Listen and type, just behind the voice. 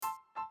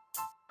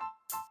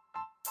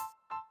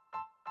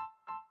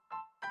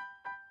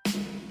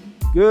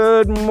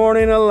Good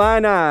morning,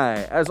 Illini.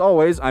 As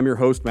always, I'm your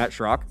host, Matt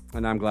Schrock,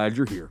 and I'm glad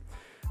you're here.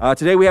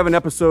 Today we have an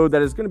episode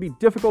that is going to be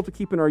difficult to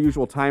keep in our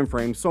usual time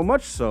frame, so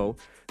much so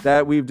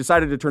that we've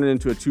decided to turn it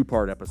into a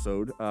two-part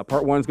episode.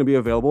 Part one is going to be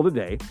available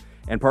today,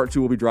 and part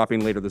two will be dropping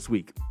later this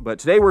week. But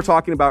today we're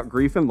talking about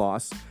grief and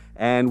loss,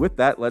 and with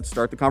that, let's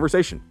start the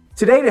conversation.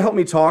 Today, to help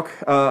me talk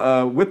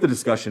with the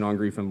discussion on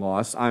grief and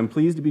loss, I'm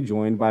pleased to be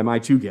joined by my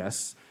two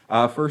guests.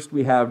 First,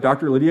 we have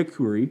Dr. Lydia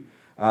Khoury.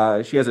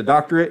 She has a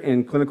doctorate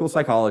in clinical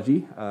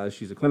psychology.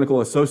 She's a clinical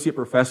associate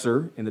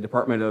professor in the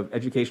Department of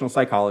Educational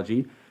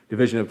Psychology,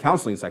 Division of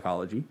Counseling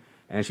Psychology,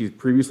 and she's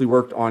previously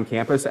worked on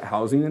campus at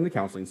Housing and the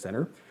Counseling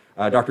Center.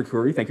 Dr.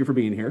 Khoury, thank you for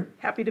being here.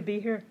 Happy to be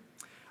here.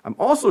 I'm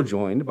also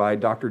joined by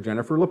Dr.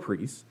 Jennifer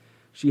Laprise.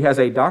 She has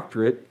a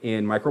doctorate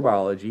in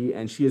microbiology,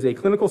 and she is a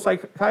clinical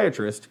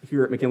psychiatrist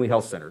here at McKinley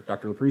Health Center.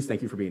 Dr. Laprise,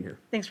 thank you for being here.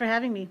 Thanks for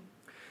having me.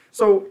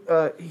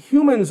 So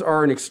humans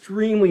are an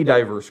extremely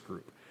diverse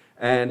group.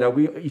 And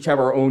we each have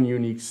our own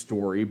unique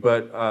story,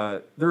 but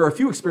there are a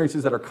few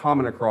experiences that are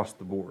common across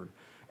the board.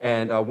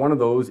 And one of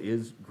those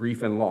is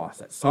grief and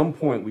loss. At some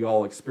point, we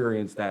all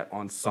experience that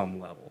on some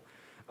level.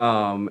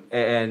 So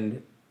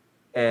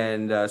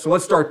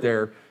let's start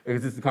there,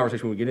 because this is the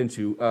conversation we get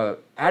into.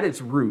 At its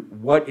root,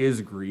 what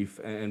is grief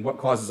and what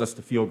causes us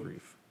to feel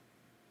grief?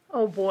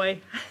 Oh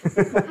boy.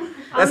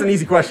 That's an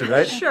easy question,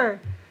 right?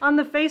 Sure. On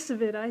the face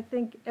of it, I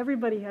think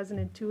everybody has an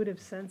intuitive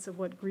sense of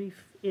what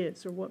grief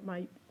is, or what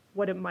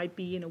it might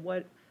be, and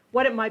what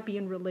it might be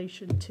in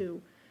relation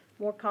to.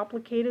 More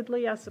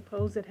complicatedly, I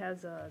suppose it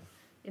has a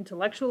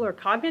intellectual or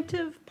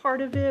cognitive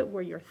part of it,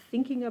 where you're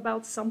thinking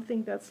about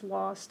something that's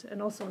lost,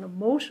 and also an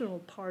emotional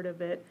part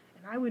of it,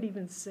 and I would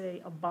even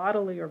say a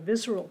bodily or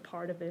visceral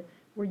part of it,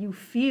 where you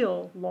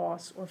feel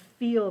loss or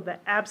feel the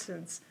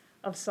absence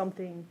of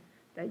something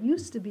that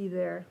used to be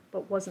there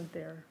but wasn't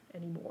there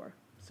anymore.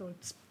 So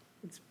it's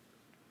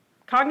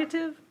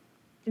cognitive,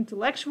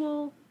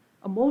 intellectual,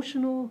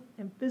 emotional,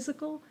 and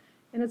physical.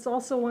 And it's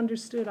also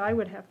understood, I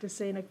would have to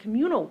say, in a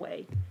communal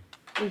way.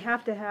 We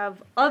have to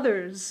have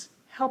others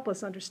help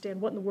us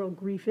understand what in the world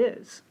grief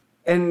is.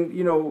 And,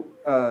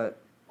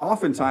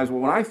 oftentimes,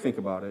 when I think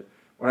about it,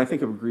 when I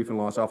think of grief and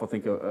loss, I often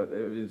think it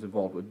is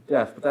involved with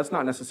death, but that's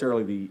not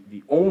necessarily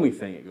the only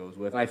thing it goes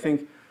with. And I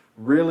think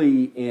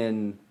really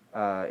in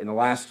the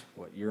last,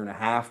 year and a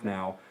half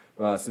now,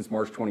 since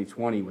March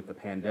 2020, with the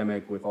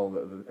pandemic, with all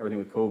everything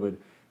with COVID,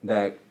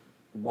 that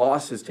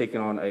loss has taken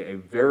on a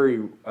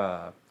very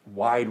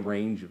wide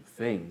range of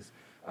things.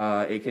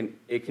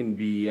 It can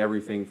be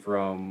everything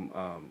from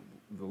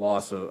the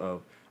loss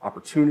of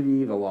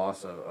opportunity, the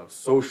loss of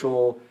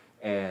social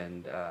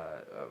and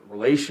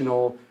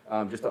relational,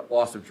 just the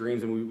loss of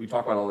dreams. And we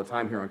talk about all the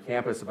time here on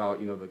campus about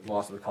the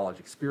loss of the college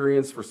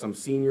experience for some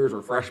seniors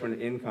or freshmen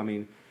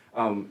incoming.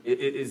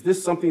 Is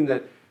this something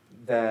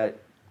that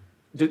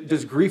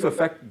does grief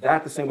affect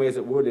that the same way as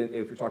it would if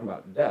you're talking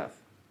about death?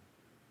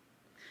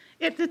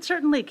 It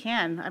certainly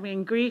can. I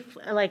mean, grief,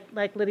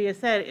 like Lydia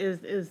said,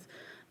 is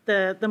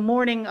the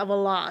mourning of a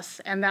loss.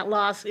 And that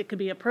loss, it could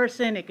be a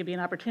person, it could be an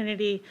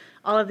opportunity,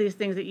 all of these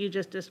things that you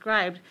just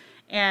described.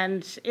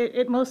 And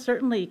it most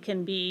certainly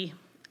can be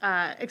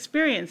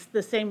experienced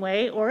the same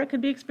way, or it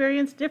could be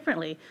experienced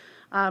differently.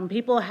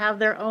 People have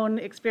their own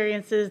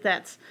experiences.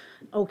 That's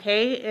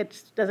okay.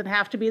 It doesn't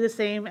have to be the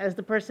same as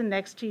the person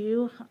next to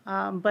you.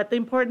 But the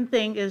important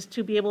thing is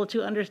to be able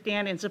to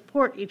understand and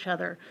support each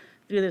other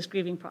through this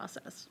grieving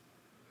process.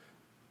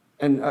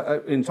 And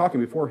in talking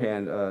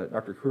beforehand,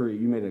 Dr. Khoury,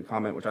 you made a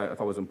comment which I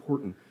thought was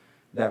important,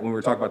 that when we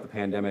were talking about the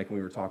pandemic and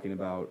we were talking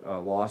about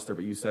loss there,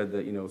 but you said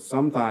that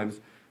sometimes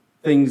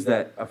things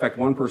that affect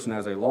one person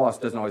as a loss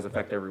doesn't always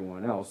affect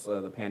everyone else.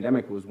 The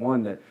pandemic was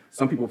one that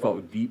some people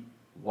felt deep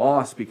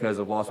loss because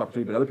of lost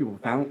opportunity, but other people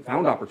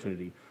found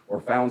opportunity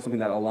or found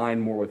something that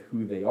aligned more with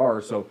who they are.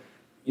 So,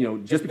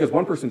 just because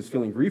one person is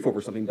feeling grief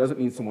over something doesn't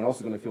mean someone else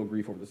is going to feel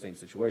grief over the same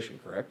situation,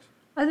 correct?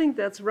 I think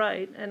that's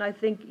right. And I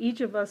think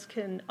each of us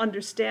can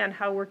understand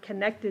how we're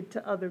connected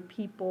to other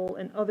people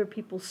and other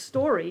people's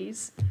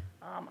stories.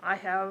 I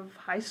have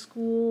high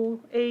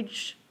school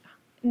age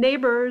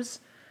neighbors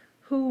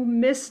who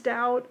missed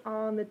out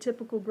on the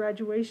typical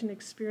graduation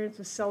experience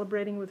of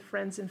celebrating with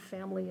friends and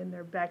family in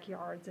their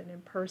backyards and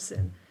in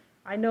person.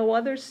 I know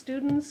other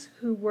students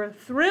who were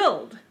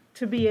thrilled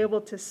to be able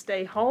to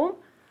stay home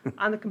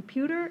on the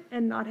computer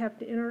and not have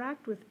to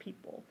interact with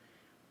people.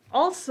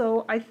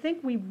 Also, I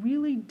think we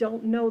really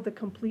don't know the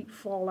complete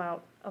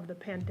fallout of the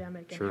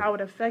pandemic and how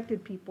it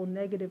affected people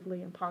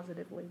negatively and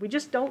positively. We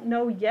just don't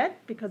know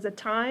yet because of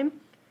time.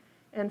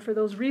 And for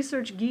those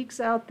research geeks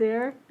out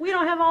there, we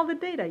don't have all the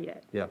data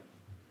yet. Yeah.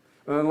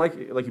 And like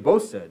you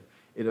both said,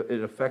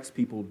 it affects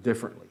people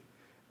differently.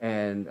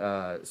 And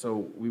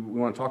so we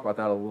want to talk about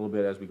that a little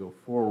bit as we go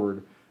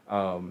forward,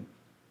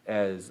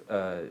 as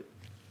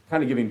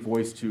kind of giving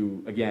voice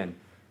to, again,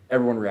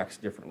 everyone reacts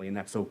differently, and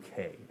that's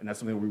okay. And that's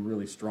something we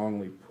really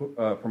strongly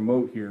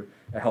promote here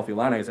at Healthy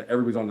Illini, is that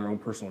everybody's on their own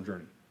personal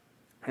journey.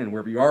 And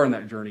wherever you are in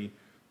that journey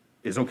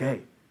is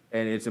okay.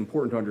 And it's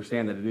important to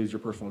understand that it is your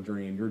personal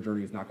journey, and your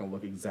journey is not going to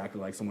look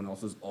exactly like someone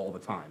else's all the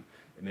time.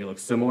 It may look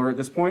similar at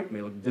this point, it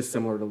may look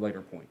dissimilar at a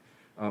later point.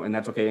 And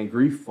that's okay, and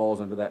grief falls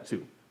under that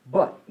too.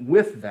 But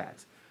with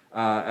that,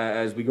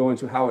 as we go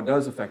into how it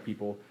does affect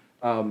people,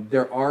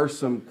 there are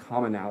some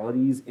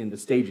commonalities in the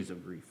stages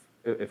of grief,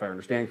 if I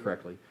understand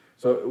correctly.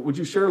 So would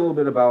you share a little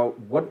bit about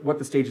what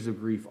the stages of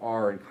grief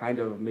are and kind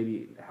of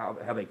maybe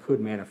how they could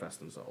manifest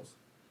themselves?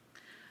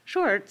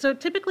 Sure. So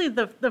typically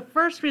the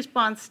first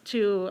response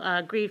to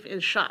grief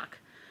is shock.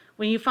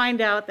 When you find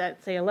out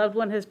that, say, a loved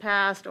one has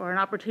passed or an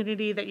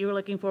opportunity that you were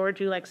looking forward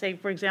to, like, say,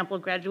 for example,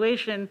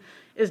 graduation,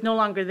 is no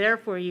longer there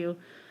for you,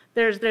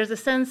 there's a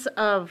sense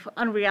of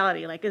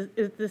unreality. Like,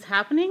 is this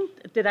happening?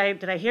 Did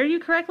I hear you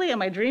correctly?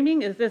 Am I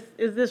dreaming? Is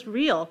this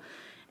real?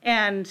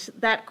 And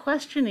that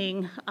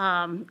questioning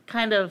that's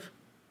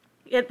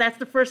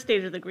the first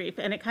stage of the grief,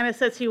 and it kind of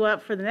sets you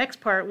up for the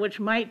next part, which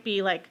might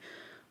be like,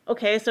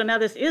 okay, so now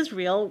this is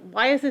real.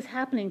 Why is this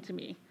happening to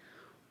me?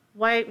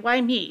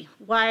 Why me?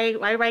 Why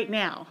right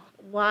now?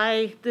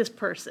 Why this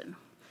person?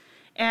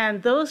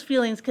 And those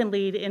feelings can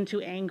lead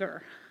into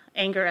anger.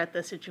 Anger at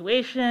the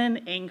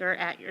situation, anger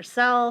at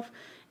yourself,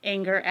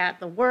 anger at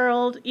the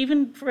world,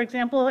 even, for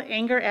example,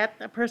 anger at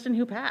the person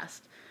who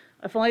passed.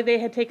 If only they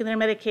had taken their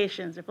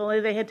medications, if only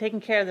they had taken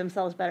care of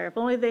themselves better, if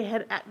only they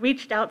had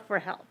reached out for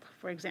help,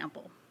 for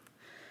example.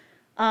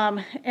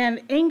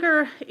 And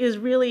anger is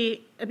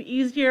really an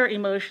easier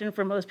emotion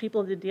for most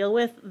people to deal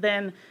with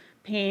than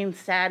pain,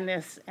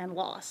 sadness, and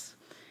loss.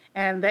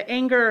 And the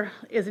anger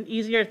is an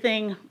easier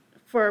thing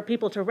for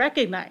people to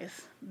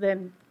recognize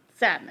than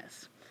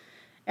sadness.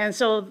 And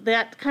so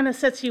that kind of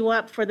sets you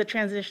up for the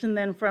transition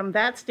then from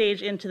that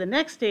stage into the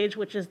next stage,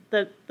 which is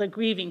the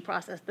grieving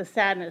process, the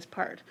sadness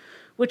part,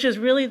 which is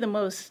really the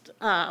most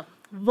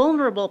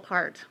vulnerable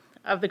part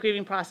of the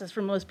grieving process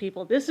for most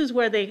people. This is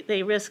where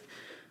they risk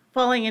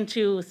falling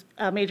into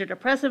a major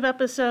depressive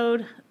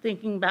episode,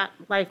 thinking that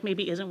life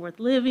maybe isn't worth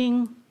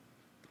living,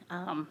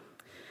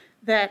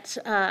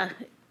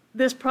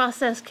 this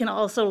process can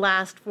also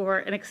last for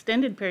an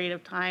extended period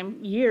of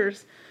time,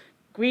 years.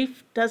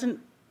 Grief doesn't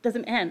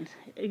end.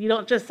 You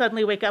don't just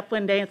suddenly wake up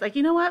one day and it's like,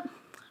 you know what?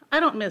 I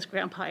don't miss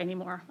Grandpa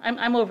anymore.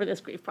 I'm over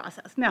this grief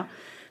process. No,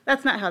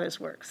 that's not how this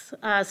works.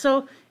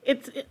 So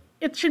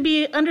it should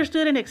be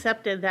understood and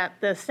accepted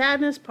that the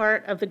sadness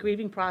part of the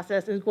grieving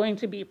process is going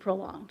to be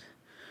prolonged.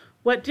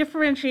 What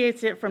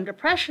differentiates it from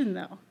depression,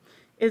 though,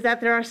 is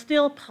that there are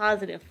still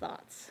positive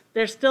thoughts.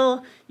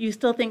 You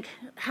still think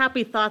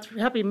happy thoughts,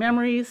 happy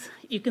memories.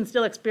 You can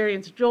still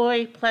experience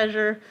joy,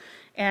 pleasure,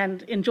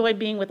 and enjoy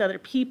being with other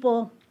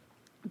people.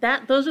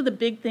 Those are the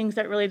big things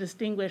that really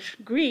distinguish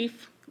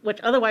grief, which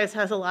otherwise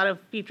has a lot of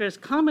features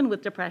common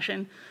with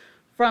depression,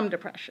 from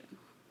depression.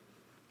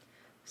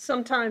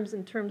 Sometimes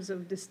in terms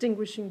of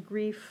distinguishing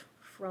grief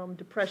from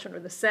depression, or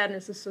the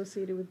sadness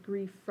associated with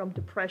grief from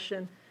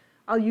depression,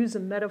 I'll use a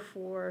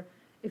metaphor.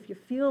 If you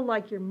feel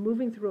like you're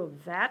moving through a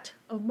vat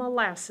of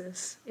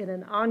molasses in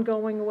an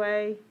ongoing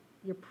way,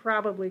 you're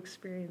probably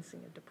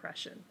experiencing a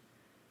depression.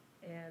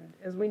 And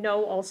as we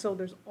know, also,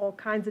 there's all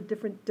kinds of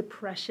different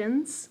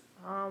depressions.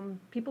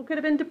 People could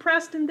have been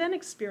depressed and then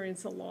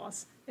experience a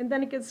loss, and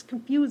then it gets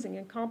confusing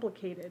and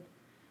complicated.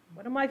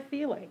 What am I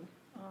feeling?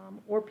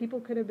 Or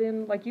people could have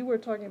been, like you were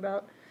talking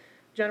about,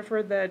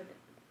 Jennifer, that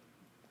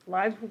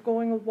lives were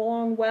going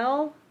along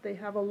well, they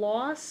have a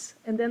loss,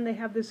 and then they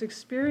have this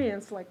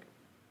experience like,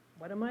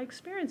 what am I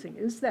experiencing?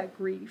 Is that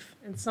grief?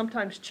 And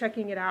sometimes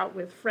checking it out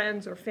with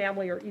friends or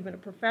family or even a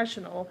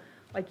professional,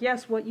 like,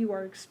 yes, what you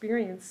are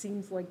experiencing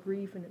seems like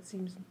grief and it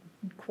seems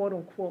quote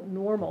unquote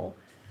normal.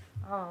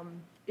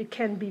 It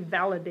can be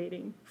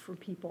validating for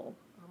people.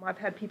 I've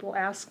had people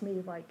ask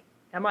me, like,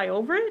 am I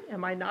over it?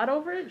 Am I not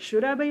over it?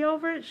 Should I be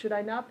over it? Should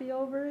I not be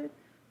over it?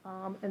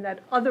 And that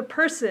other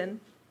person,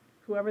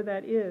 whoever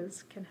that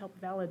is, can help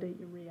validate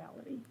your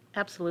reality.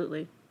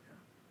 Absolutely.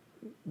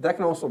 That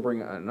can also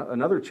bring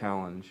another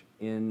challenge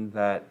in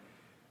that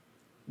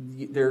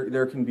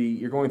there can be,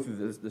 you're going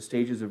through the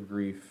stages of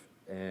grief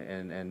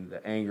and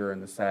the anger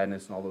and the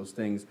sadness and all those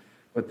things,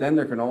 but then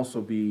there can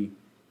also be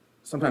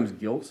sometimes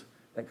guilt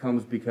that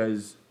comes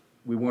because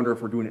we wonder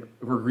if we're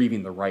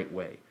grieving the right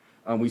way.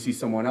 We see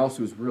someone else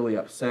who's really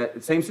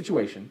upset, same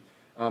situation.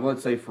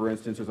 Let's say, for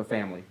instance, there's a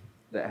family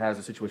that has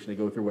a situation they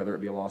go through, whether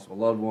it be a loss of a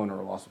loved one or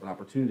a loss of an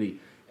opportunity,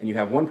 and you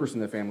have one person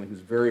in the family who's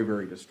very,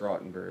 very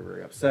distraught and very,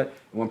 very upset,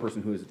 and one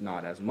person who is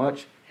not as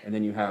much, and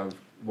then you have,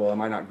 well,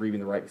 am I not grieving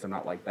the right because I'm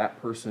not like that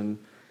person?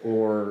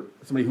 Or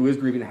somebody who is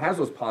grieving and has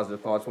those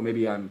positive thoughts, well,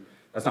 maybe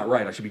that's not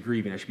right, I should be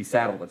grieving, I should be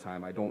sad all the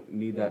time, I don't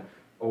need that.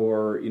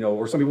 Or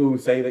some people who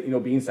say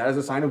that, being sad is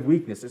a sign of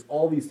weakness. There's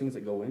all these things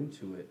that go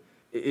into it.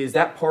 Is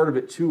that part of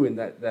it too, in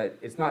that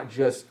it's not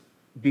just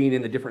being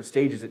in the different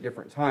stages at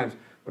different times,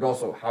 but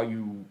also how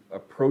you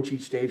approach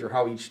each stage or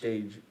how each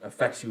stage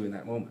affects you in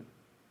that moment?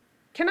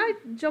 Can I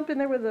jump in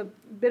there with a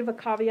bit of a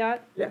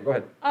caveat? Yeah, go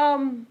ahead.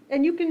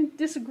 And you can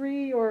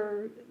disagree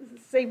or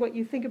say what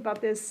you think about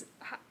this.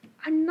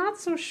 I'm not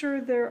so sure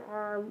there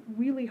are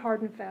really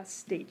hard and fast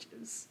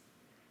stages.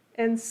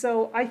 And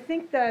so I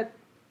think that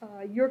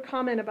your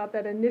comment about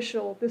that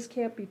initial, this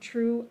can't be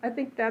true, I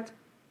think that's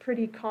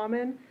pretty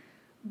common.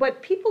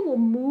 But people will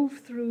move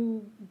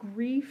through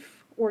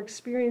grief or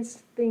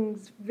experience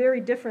things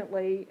very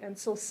differently. And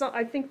so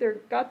I think there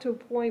got to a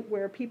point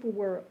where people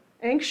were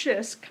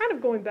anxious, kind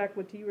of going back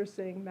what you were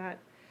saying, Matt.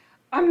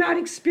 I'm not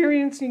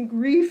experiencing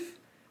grief,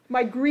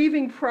 my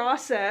grieving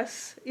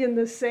process in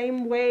the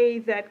same way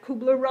that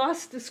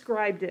Kubler-Ross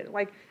described it.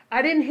 Like,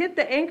 I didn't hit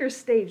the anchor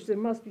stage, there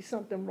must be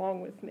something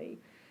wrong with me.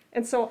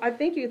 And so I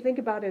think you think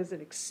about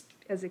it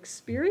as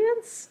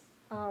experience,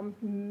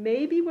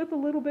 maybe with a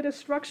little bit of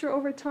structure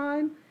over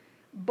time,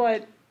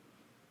 but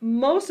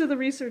most of the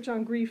research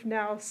on grief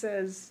now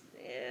says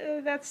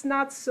that's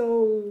not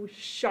so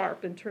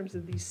sharp in terms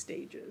of these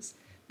stages.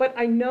 But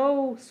I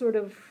know sort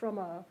of from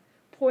a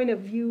point of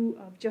view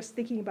of just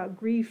thinking about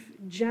grief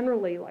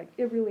generally, like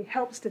it really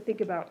helps to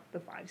think about the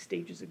 5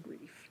 stages of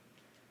grief.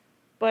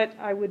 But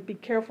I would be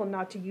careful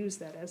not to use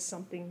that as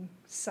something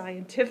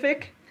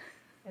scientific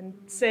and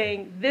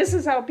saying this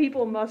is how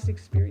people must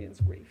experience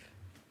grief.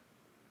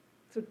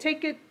 So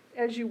take it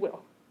as you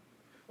will.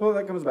 Well,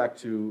 that comes back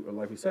to,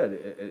 like we said,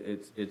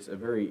 it's a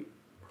very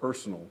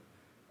personal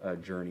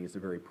journey. It's a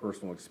very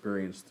personal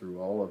experience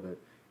through all of it,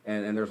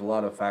 and there's a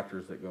lot of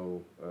factors that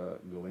go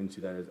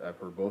into that. As I've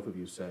heard both of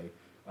you say,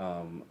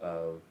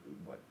 of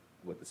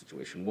what the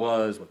situation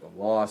was, what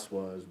the loss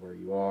was, where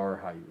you are,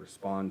 how you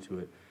respond to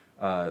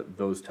it,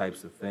 those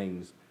types of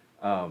things.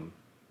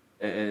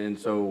 And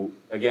so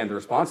again, the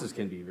responses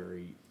can be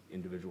very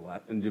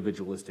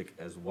individualistic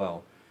as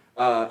well.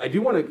 I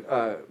do want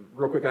to,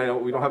 real quick, I know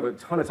we don't have a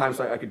ton of time,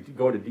 so I could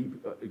go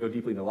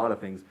deeply into a lot of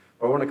things,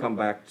 but I want to come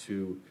back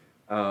to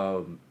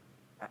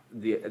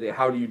the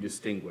how do you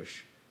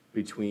distinguish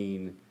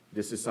between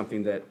this is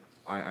something that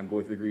I'm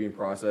going through the grieving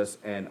process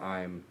and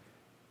I'm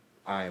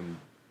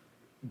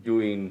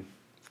going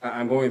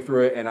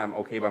through it and I'm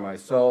okay by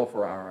myself,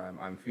 or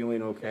I'm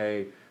feeling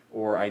okay,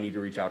 or I need to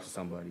reach out to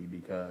somebody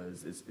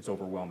because it's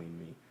overwhelming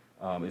me.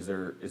 Is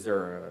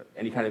there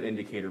any kind of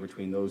indicator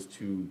between those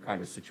two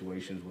kind of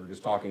situations? We're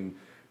just talking,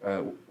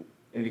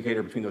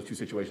 indicator between those two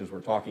situations,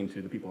 we're talking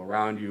to the people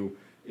around you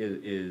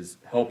is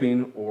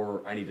helping,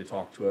 or I need to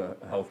talk to a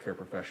healthcare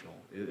professional.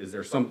 Are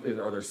there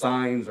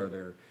signs? Are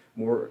there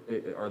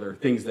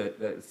things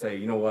that say,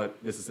 you know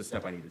what, this is the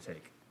step I need to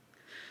take?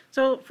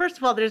 So first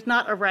of all, there's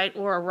not a right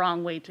or a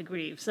wrong way to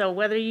grieve. So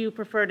whether you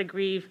prefer to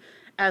grieve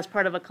as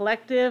part of a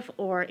collective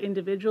or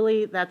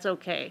individually, that's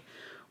okay.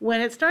 When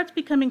it starts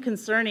becoming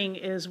concerning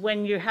is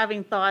when you're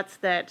having thoughts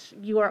that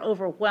you are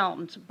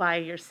overwhelmed by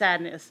your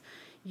sadness.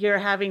 You're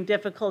having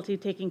difficulty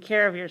taking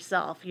care of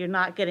yourself. You're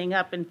not getting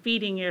up and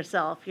feeding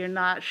yourself. You're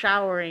not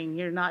showering.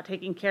 You're not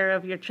taking care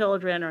of your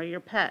children or your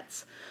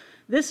pets.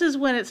 This is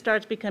when it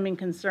starts becoming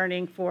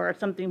concerning for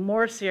something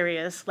more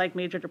serious like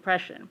major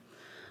depression.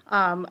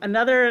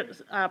 Another,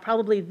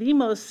 probably the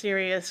most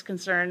serious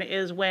concern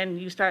is when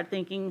you start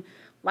thinking,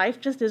 life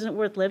just isn't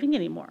worth living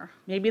anymore.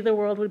 Maybe the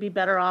world would be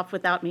better off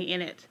without me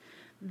in it.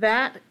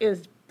 That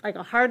is like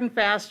a hard and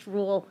fast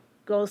rule.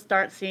 Go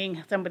start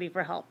seeing somebody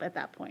for help at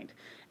that point.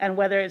 And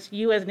whether it's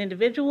you as an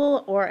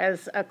individual or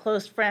as a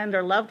close friend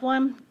or loved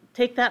one,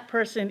 take that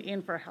person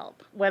in for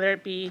help, whether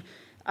it be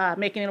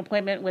making an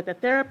appointment with a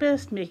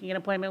therapist, making an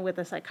appointment with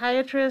a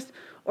psychiatrist,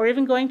 or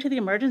even going to the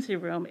emergency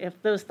room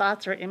if those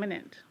thoughts are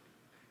imminent.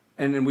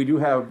 And then we do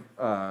have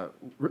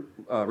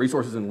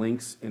resources and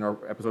links in our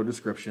episode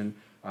description.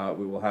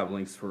 We will have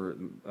links for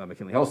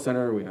McKinley Health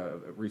Center. We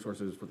have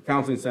resources for the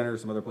counseling center,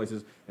 some other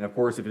places. And of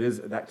course, if it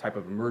is that type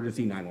of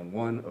emergency,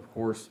 911, of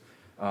course,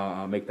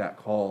 make that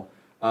call.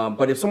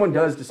 But if someone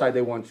does decide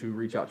they want to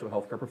reach out to a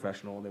healthcare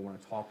professional, they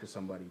want to talk to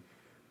somebody,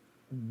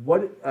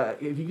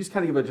 if you just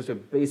kind of give just a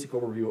basic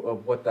overview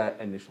of what that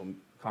initial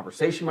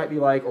conversation might be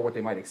like, or what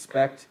they might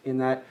expect in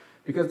that,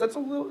 because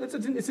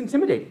it's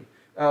intimidating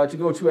to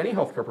go to any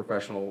healthcare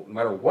professional, no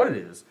matter what it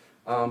is.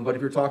 But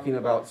if you're talking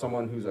about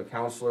someone who's a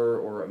counselor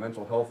or a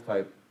mental health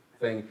type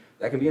thing,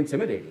 that can be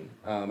intimidating.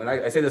 And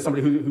I say this as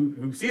somebody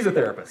who sees a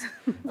therapist,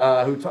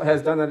 who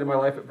has done that in my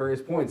life at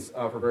various points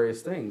for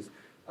various things.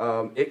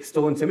 It's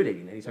still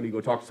intimidating anytime you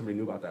go talk to somebody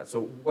new about that.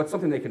 So what's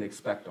something they can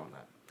expect on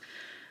that?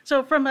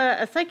 So from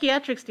a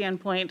psychiatric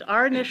standpoint,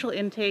 our initial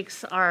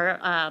intakes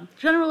are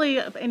generally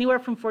anywhere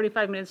from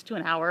 45 minutes to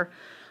an hour.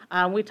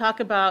 We talk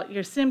about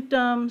your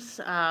symptoms,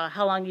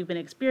 how long you've been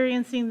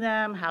experiencing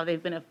them, how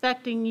they've been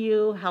affecting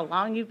you, how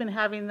long you've been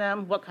having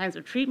them, what kinds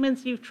of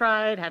treatments you've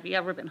tried, have you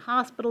ever been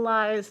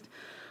hospitalized?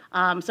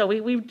 So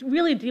we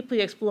really deeply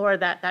explore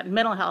that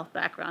mental health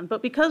background.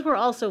 But because we're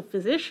also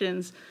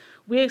physicians,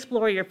 we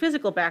explore your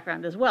physical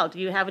background as well. Do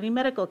you have any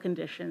medical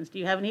conditions? Do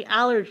you have any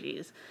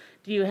allergies?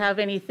 Do you have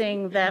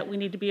anything that we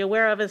need to be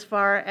aware of as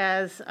far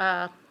as,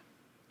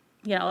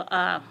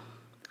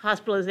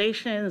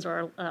 hospitalizations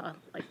or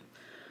like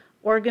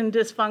organ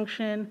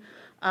dysfunction?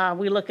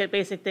 We look at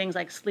basic things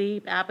like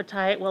sleep,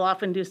 appetite. We'll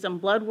often do some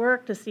blood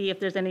work to see if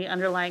there's any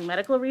underlying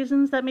medical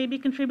reasons that may be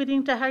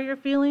contributing to how you're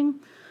feeling.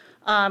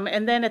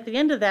 And then at the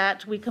end of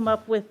that, we come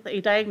up with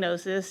a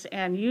diagnosis,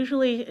 and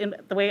usually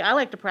the way I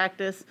like to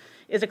practice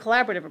is a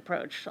collaborative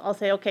approach. I'll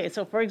say, okay,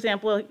 so for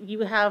example,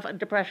 you have a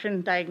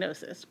depression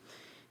diagnosis.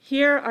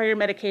 Here are your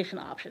medication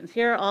options.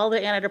 Here are all the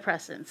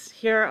antidepressants.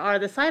 Here are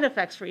the side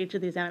effects for each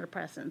of these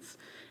antidepressants.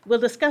 We'll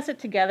discuss it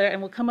together,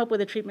 and we'll come up with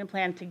a treatment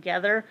plan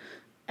together.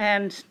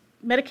 And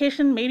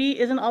medication maybe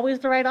isn't always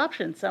the right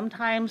option.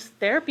 Sometimes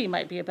therapy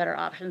might be a better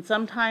option.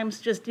 Sometimes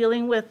just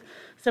dealing with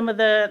some of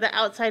the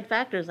outside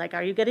factors, like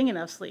are you getting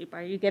enough sleep?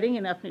 Are you getting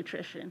enough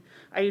nutrition?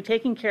 Are you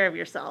taking care of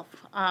yourself?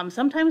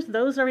 Sometimes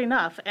those are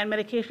enough, and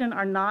medication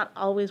are not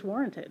always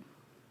warranted.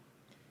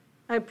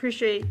 I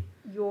appreciate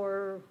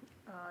your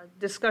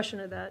discussion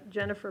of that,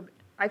 Jennifer.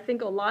 I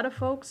think a lot of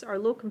folks are a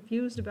little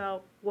confused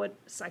about what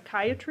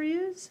psychiatry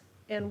is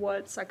and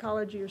what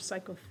psychology or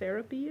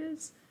psychotherapy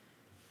is.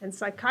 And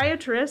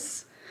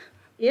psychiatrists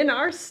in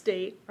our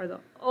state are the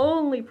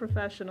only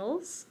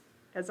professionals,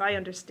 as I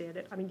understand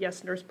it, I mean,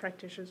 yes, nurse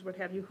practitioners, what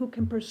have you, who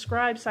can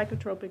prescribe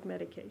psychotropic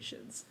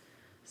medications.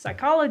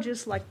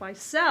 Psychologists like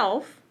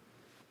myself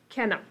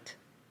cannot.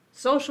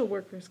 Social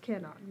workers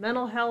cannot.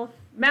 Mental health,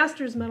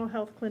 master's mental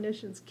health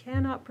clinicians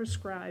cannot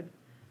prescribe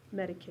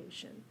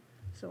medication.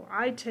 So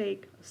I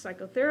take a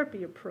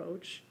psychotherapy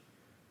approach,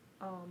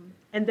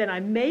 and then I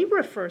may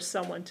refer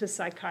someone to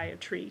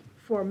psychiatry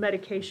for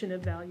medication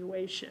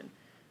evaluation.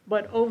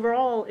 But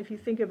overall, if you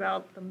think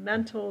about the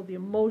mental, the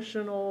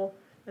emotional,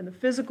 and the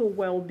physical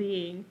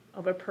well-being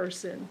of a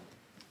person,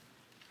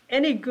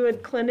 any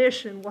good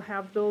clinician will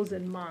have those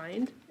in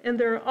mind. And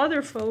there are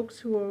other folks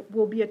who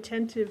will be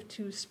attentive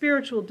to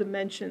spiritual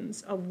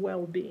dimensions of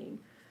well-being.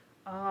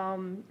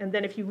 And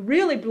then if you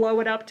really blow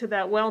it up to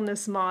that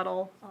wellness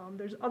model,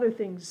 there's other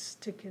things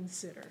to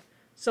consider.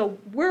 So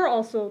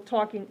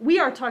we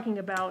are talking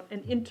about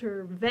an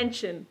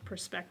intervention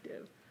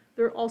perspective.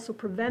 There are also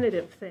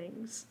preventative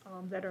things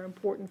that are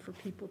important for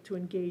people to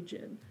engage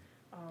in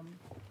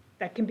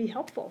that can be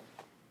helpful.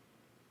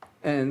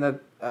 And that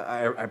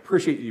I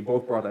appreciate that you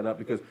both brought that up,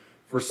 because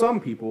for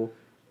some people,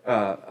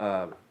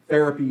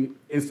 therapy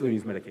instantly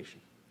means medication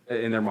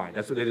in their mind.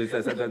 That's what it is.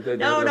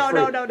 No.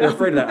 They're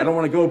afraid of that. I don't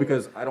want to go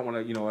because I don't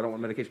want to, I don't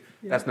want medication.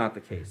 Yeah. That's not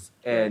the case.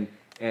 And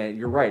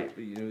you're right.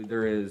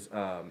 There is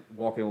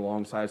walking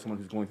alongside someone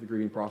who's going through the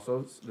grieving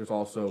process. There's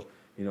also,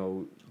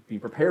 being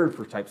prepared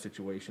for type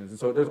situations. And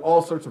so there's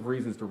all sorts of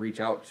reasons to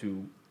reach out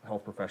to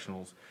health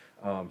professionals,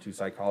 to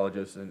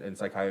psychologists and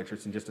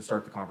psychiatrists, and just to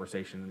start the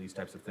conversation and these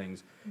types of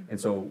things. And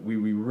so we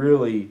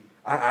really,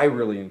 I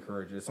really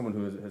encourage, as someone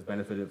who has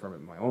benefited from it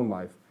in my own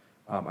life,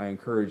 I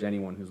encourage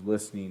anyone who's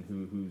listening,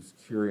 who's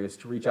curious,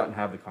 to reach out and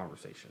have the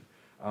conversation.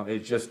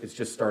 It's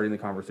just starting the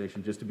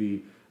conversation, just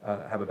to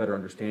have a better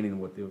understanding of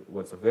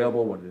what's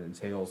available, what it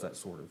entails, that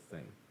sort of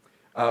thing.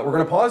 We're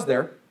going to pause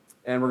there,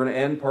 and we're going to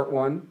end part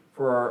one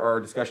for our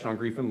discussion on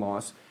grief and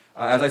loss.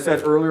 As I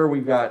said earlier,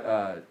 we've got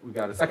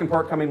a second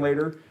part coming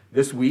later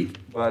this week.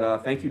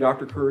 But thank you,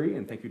 Dr. Curry,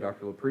 and thank you,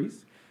 Dr.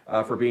 Laprise,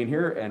 for being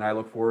here, and I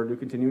look forward to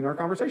continuing our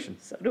conversation.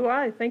 So do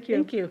I. Thank you.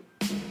 Thank you.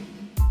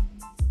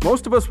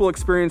 Most of us will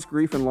experience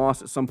grief and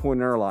loss at some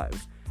point in our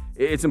lives.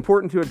 It's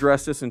important to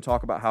address this and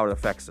talk about how it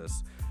affects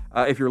us.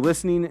 If you're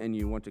listening and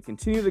you want to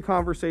continue the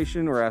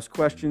conversation or ask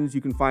questions,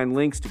 you can find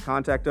links to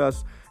contact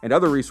us and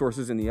other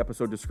resources in the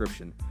episode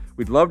description.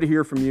 We'd love to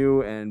hear from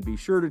you, and be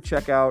sure to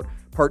check out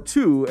part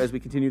 2 as we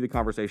continue the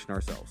conversation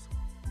ourselves.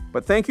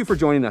 But thank you for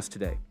joining us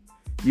today.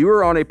 You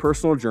are on a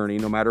personal journey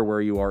no matter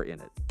where you are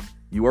in it.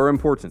 You are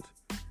important.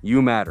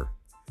 You matter.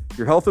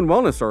 Your health and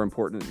wellness are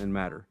important and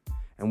matter.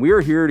 And we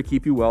are here to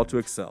keep you well to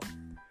excel.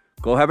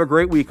 Go have a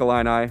great week,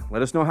 Illini.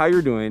 Let us know how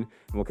you're doing,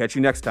 and we'll catch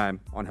you next time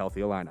on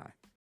Healthy Illini.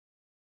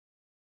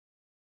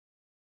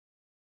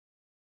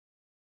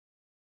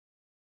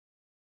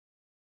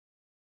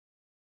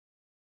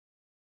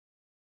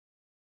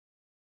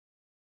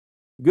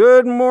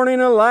 Good morning,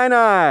 Illini.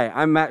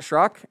 I'm Matt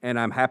Schrock, and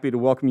I'm happy to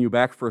welcome you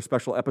back for a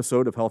special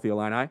episode of Healthy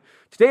Illini.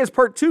 Today is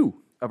part 2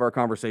 of our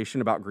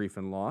conversation about grief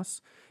and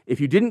loss. If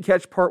you didn't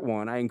catch part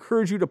 1, I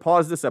encourage you to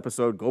pause this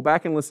episode, go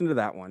back and listen to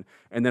that one,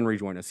 and then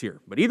rejoin us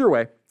here. But either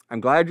way, I'm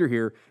glad you're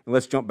here, and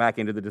let's jump back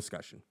into the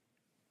discussion.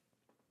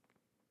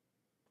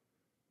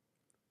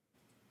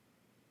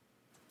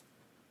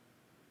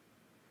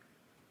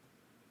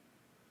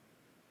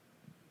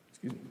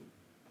 Excuse me.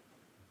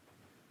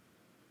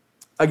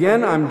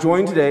 Again, I'm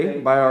joined today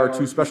by our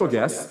 2 special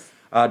guests,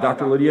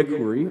 Dr. Lydia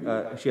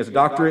Khoury. She has a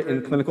doctorate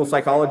in clinical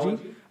psychology,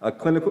 try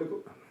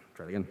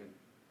it again.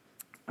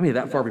 I made it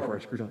that far before I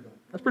screwed up.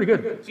 That's pretty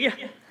good. Yeah.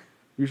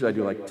 Usually I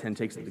do like 10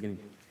 takes at the beginning.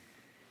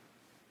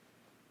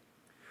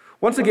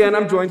 Once again,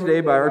 I'm joined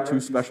today by our 2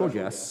 special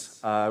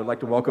guests. I would like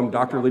to welcome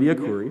Dr. Lydia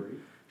Khoury.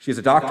 She has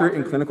a doctorate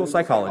in clinical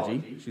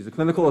psychology. She's a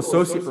clinical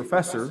associate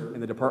professor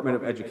in the Department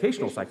of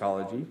Educational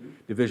Psychology,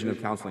 Division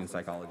of Counseling and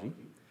Psychology.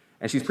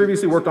 And she's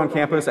previously worked on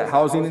campus at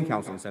Housing and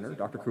Counseling Center.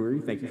 Dr.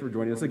 Khoury, thank you for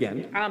joining us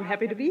again. I'm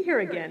happy to be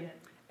here again.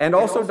 And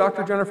also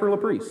Dr. Jennifer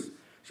Laprise.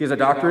 She has a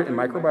doctorate in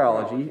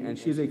microbiology, and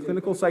she's a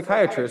clinical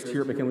psychiatrist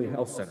here at McKinley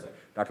Health Center.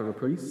 Dr.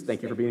 Laprise,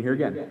 thank you for being here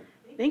again.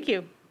 Thank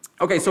you.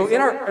 Okay, so in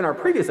our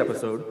previous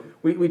episode,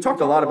 we talked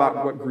a lot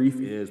about what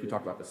grief is. We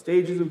talked about the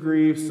stages of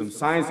grief, some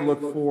signs to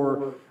look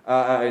for,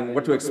 and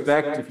what to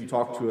expect if you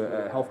talk to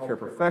a healthcare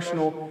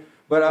professional.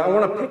 But I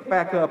want to pick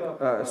back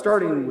up,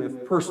 starting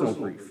with personal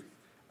grief.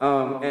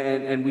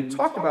 And we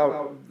talked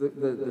about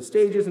the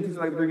stages and things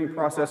like the grieving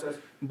process,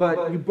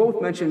 but you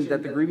both mentioned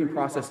that the grieving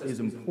process is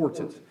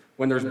important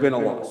when there's been a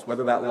loss,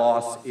 whether that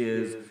loss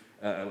is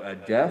a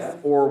death,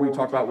 or we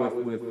talked about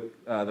with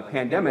the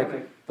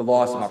pandemic, the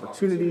loss of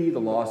opportunity, the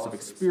loss of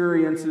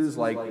experiences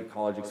like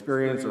college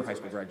experience or high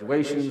school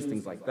graduations,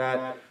 things like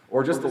that,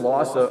 or just the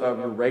loss of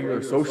your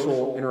regular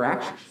social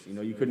interactions. You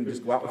know, you couldn't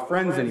just go out with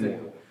friends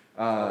anymore.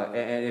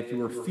 And if you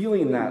were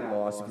feeling that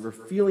loss, if you were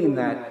feeling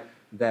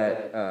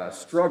that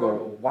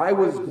struggle, why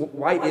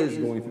is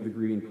going through the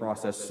grieving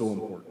process so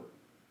important?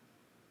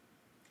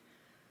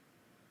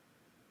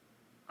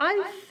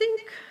 I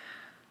think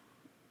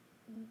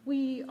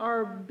we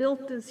are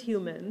built as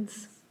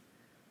humans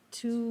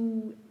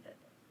to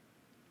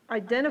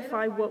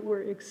identify what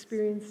we're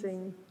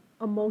experiencing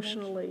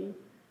emotionally.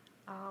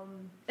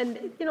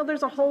 And, you know,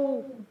 there's a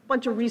whole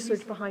bunch of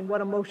research behind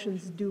what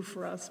emotions do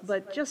for us,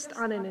 but just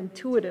on an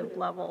intuitive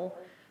level,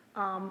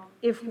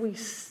 if we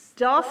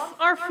stuff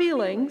our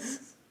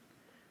feelings,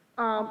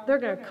 they're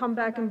going to come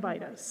back and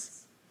bite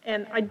us.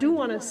 And I do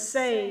want to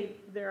say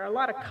there are a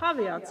lot of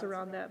caveats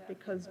around that,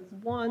 because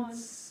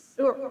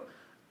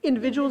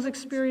individuals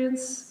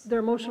experience their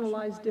emotional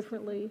lives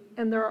differently,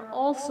 and there are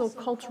also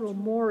cultural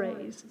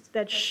mores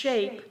that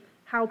shape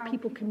how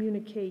people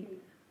communicate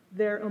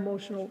their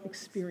emotional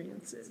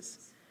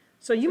experiences.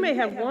 So you may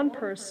have one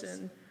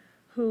person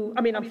who,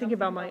 I mean, I'm thinking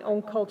about my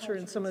own culture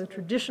and some of the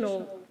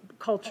traditional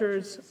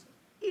cultures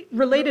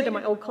related to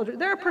my own culture.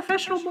 There are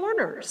professional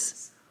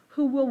mourners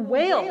who will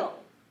wail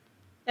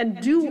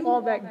and do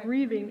all that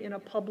grieving in a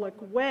public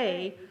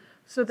way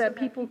so that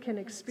people can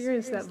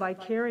experience that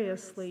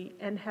vicariously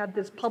and have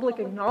this public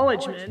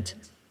acknowledgement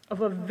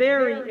of a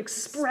very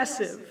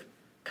expressive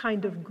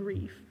kind of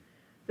grief.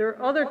 There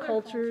are other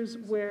cultures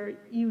where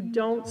you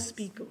don't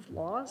speak of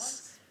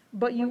loss,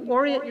 but you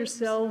orient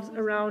yourselves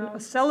around a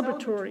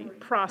celebratory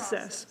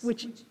process,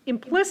 which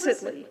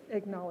implicitly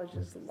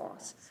acknowledges the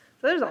loss.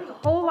 So there's a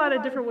whole lot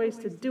of different ways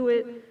to do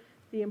it.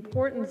 The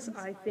importance,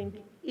 I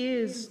think,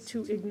 is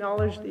to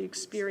acknowledge the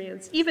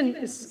experience. Even,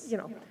 you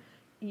know,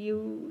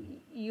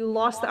 you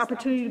lost the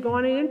opportunity to go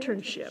on an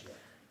internship.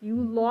 You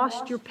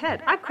lost your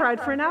pet. I cried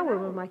for an hour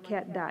when my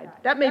cat died.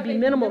 That may be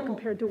minimal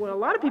compared to what a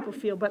lot of people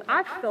feel, but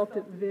I felt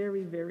it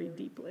very, very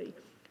deeply.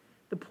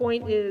 The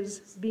point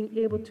is being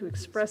able to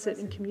express it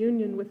in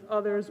communion with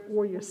others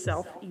or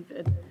yourself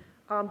even.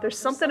 There's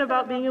something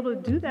about being able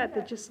to do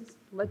that just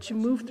lets you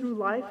move through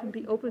life and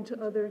be open to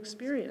other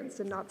experience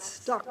and not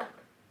stuck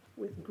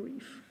with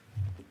grief.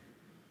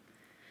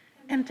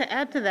 And to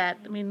add to that,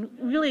 I mean,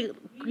 really,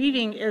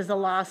 grieving is a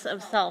loss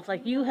of self.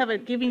 Like, you have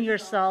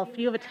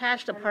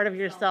attached a part of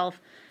yourself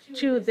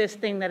to this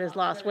thing that is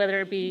lost, whether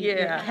it be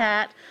your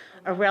cat,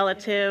 a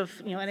relative,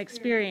 you know, an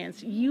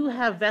experience. You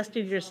have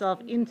vested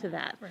yourself into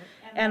that. Right.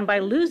 And by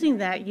losing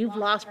that, you've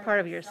lost part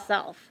of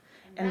yourself.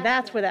 And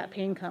that's where that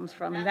pain comes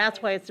from. And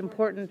that's why it's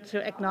important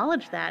to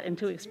acknowledge that and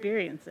to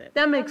experience it.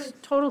 That makes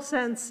total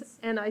sense.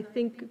 And I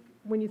think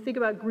when you think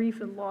about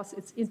grief and loss,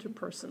 it's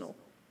interpersonal.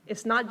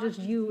 It's not just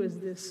you as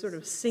this sort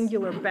of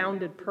singular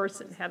bounded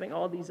person having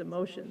all these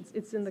emotions.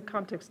 It's in the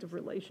context of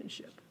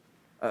relationship.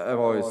 I've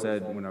always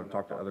said when I've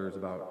talked to others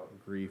about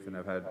grief, and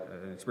I've had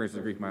an experience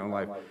with grief in my own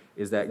life,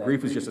 is that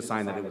grief is just a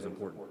sign that it was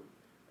important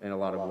in a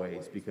lot of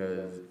ways,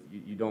 because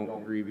you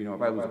don't grieve. You know,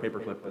 if I lose a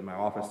paperclip in my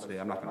office today,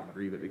 I'm not going to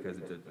grieve it because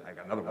I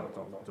got another one,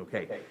 it's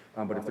okay.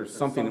 But if there's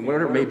something,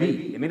 whatever it may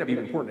be, it may not be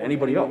important to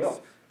anybody else,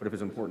 but if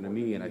it's important to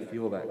me and I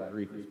feel that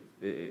grief,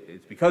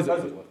 it's because it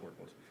was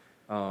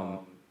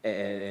important.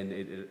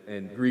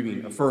 And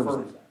grieving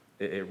affirms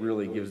that. It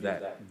really gives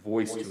that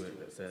voice to it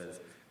that says,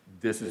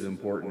 this is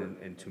important,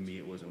 and to me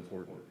it was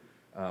important.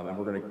 And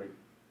we're going to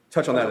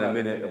touch on that in a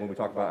minute when we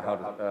talk about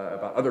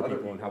about other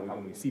people and how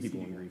when we see people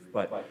in grief.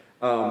 But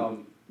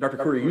Dr.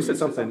 Curry, you said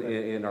something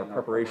in our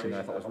preparation that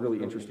I thought was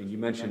really interesting. You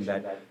mentioned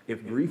that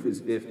if grief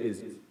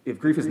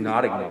is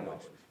not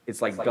acknowledged,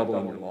 it's like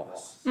doubling your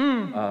loss.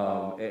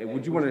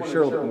 Would you want to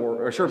share a little bit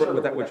more, or share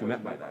about what you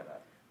meant by that?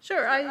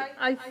 Sure.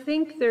 I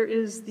think there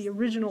is the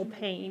original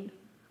pain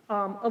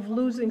of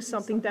losing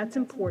something that's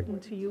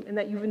important to you and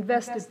that you've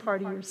invested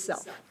part of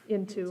yourself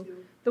into.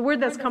 The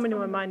word that's coming to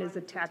my mind is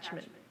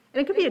attachment.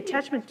 And it could be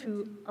attachment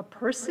to a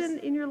person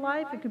in your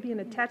life. It could be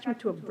an attachment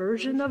to a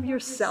version of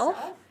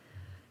yourself.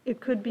 It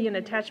could be an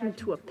attachment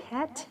to a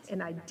pet,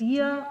 an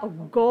idea, a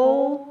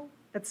goal,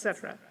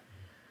 etc.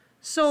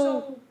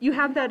 So you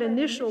have that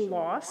initial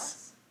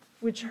loss,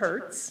 which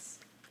hurts,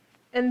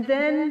 and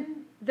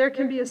then there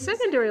can be a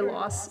secondary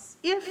loss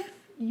if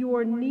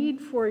your need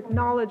for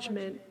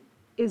acknowledgement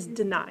is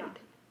denied.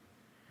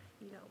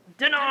 You know,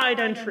 denied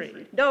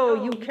entry.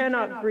 No, you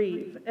cannot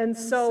grieve. And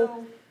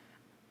so,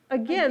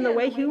 again, the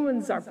way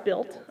humans are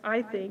built,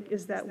 I think,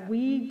 is that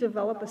we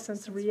develop a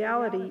sense of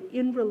reality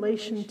in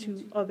relation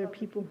to other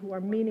people who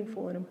are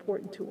meaningful and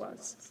important to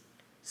us.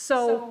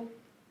 So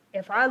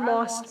if I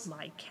lost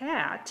my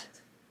cat,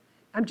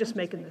 I'm just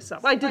making this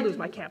up. I did lose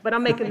my cat, but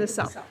I'm making this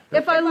up.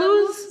 If I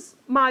lose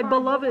my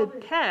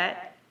beloved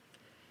pet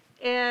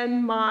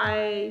and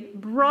my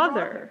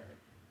brother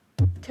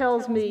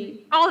tells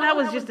me, oh, that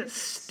was just a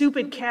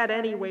stupid cat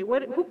anyway,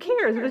 who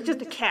cares? It was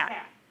just a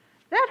cat.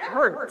 That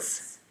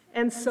hurts.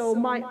 And so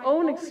my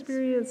own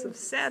experience of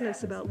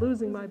sadness about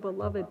losing my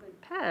beloved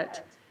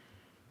pet,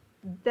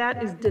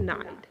 that is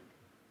denied.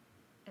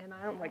 And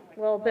I'm like,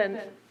 well,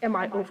 then, am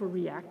I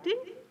overreacting?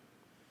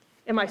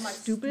 Am I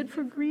stupid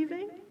for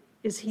grieving?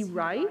 Is he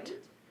right?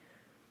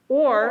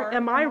 Or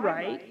am I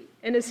right,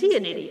 and is he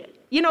an idiot?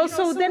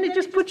 So then it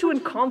just puts you in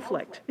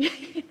conflict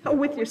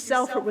with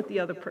yourself or with the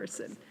other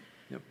person.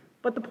 Yep.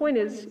 But the point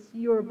is,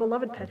 your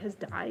beloved pet has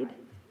died,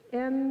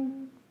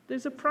 and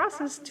there's a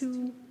process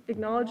to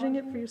acknowledging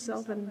it for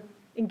yourself and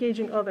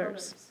engaging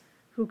others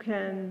who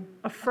can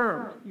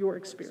affirm your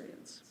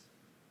experience.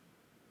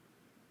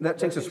 That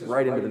takes us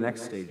right into the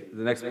next stage.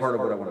 The next part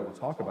of what I want to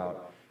talk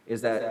about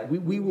is that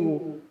we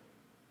will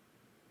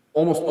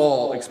almost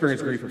all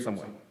experience grief in some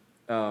way.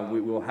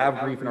 We will have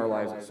grief in our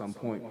lives at some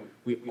point.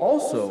 We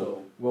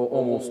also will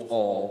almost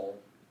all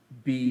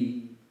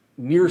be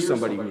near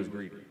somebody who is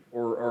grieving,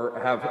 or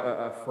have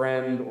a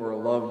friend or a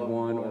loved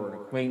one or an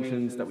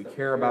acquaintance that we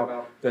care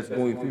about that's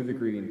going through the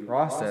grieving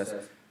process.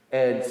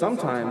 And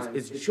sometimes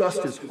it's just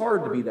as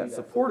hard to be that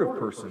supportive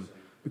person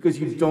because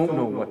you don't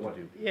know what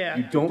to do. Yeah.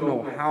 You don't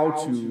know how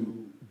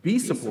to be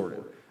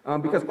supportive.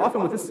 Because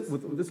often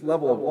with this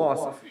level of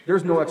loss,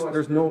 there's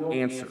no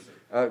answer.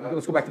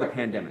 Let's go back to the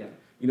pandemic.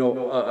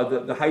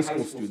 The high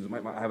school students.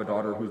 I have a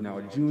daughter who's now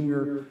a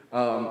junior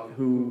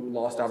who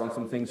lost out on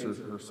some things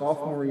her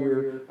sophomore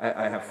year.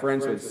 I have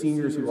friends who had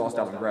seniors who lost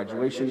out on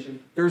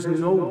graduation. There's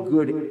no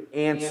good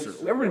answer.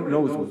 Everyone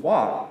knows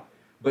why,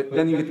 but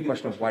then you get the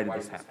question of why did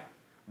this happen?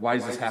 Why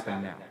does this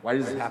happen now? Why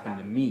does this happen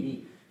to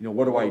me?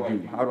 What do I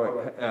do? How do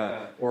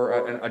I, or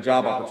a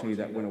job opportunity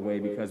that went away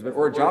because of it,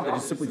 or a job that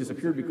just simply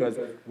disappeared because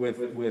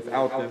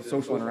without the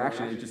social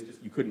interaction,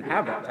 you couldn't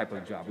have that type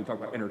of job. We talk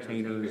about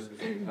entertainers,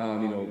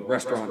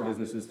 restaurant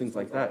businesses, things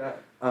like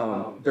that.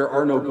 There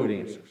are no good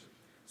answers.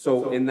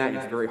 So in that,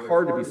 it's very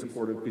hard to be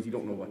supportive because you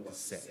don't know what to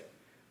say.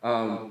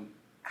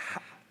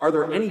 Are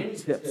there any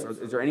tips, or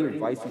is there any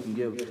advice you can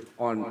give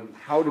on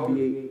how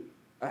to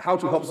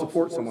help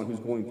support someone who's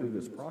going through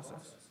this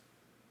process?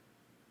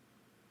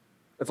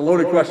 That's a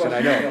loaded question,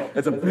 I know.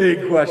 That's a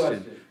big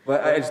question.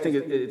 But I just think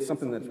it's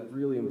something that's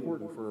really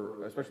important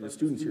for, especially the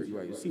students here at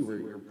UIUC, where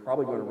you're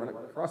probably going to run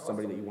across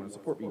somebody that you want to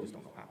support, but you just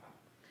don't know how.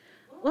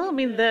 Well,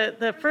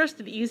 the first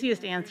and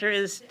easiest answer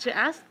is to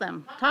ask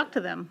them, talk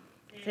to them.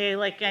 Say,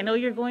 I know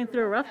you're going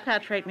through a rough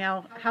patch right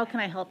now. How can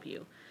I help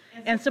you?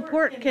 And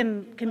support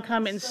can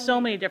come in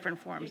so many different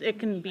forms. It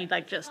can be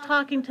just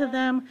talking to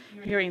them,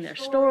 hearing their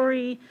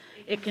story.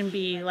 It can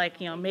be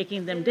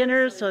making them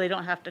dinners so they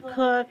don't have to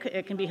cook.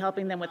 It can be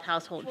helping them with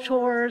household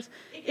chores.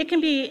 It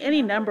can be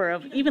any number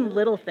of even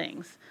little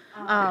things.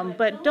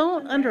 But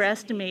don't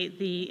underestimate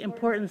the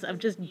importance of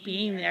just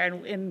being there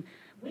and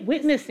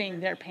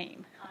witnessing their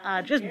pain.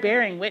 Just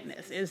bearing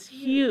witness is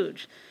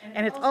huge.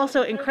 And it's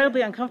also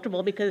incredibly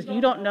uncomfortable because you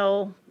don't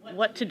know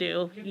what to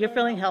do. You're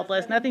feeling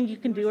helpless. Nothing you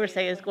can do or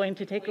say is going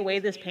to take away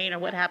this pain or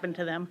what happened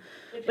to them.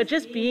 But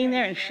just being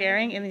there and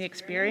sharing in the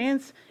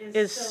experience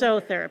is so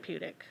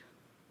therapeutic.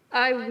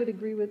 I would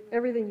agree with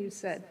everything you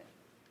said.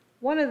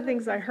 One of the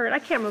things I heard, I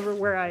can't remember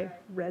where I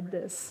read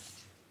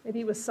this. Maybe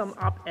it was some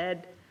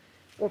op-ed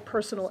or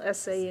personal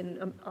essay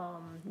in a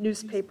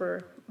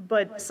newspaper,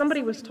 but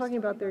somebody was talking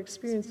about their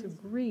experience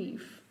of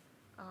grief.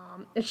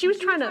 And she was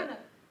trying to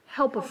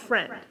help a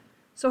friend.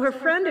 So her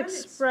friend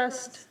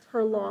expressed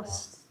her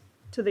loss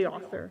to the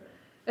author.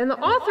 And the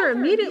author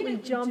immediately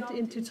jumped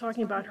into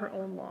talking about her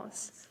own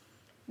loss.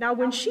 Now,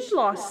 when she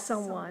lost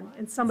someone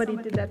and somebody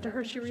did that to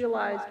her, she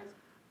realized,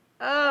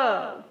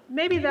 oh,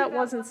 maybe that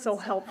wasn't so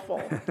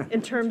helpful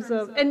in terms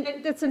of, and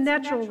it's a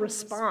natural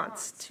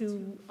response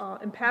to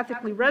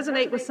empathically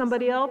resonate with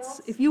somebody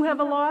else. If you have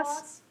a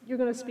loss, you're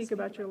going to speak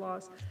about your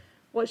loss.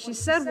 What she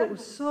said, what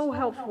was so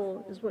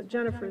helpful, is what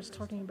Jennifer is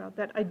talking about,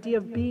 that idea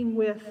of being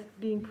with,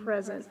 being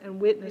present,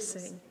 and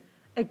witnessing,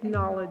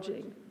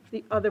 acknowledging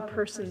the other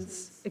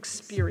person's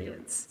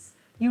experience.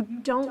 You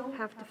don't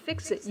have to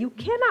fix it. You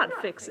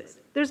cannot fix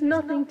it. There's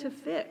nothing to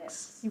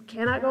fix. You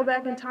cannot go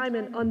back in time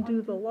and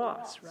undo the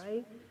loss,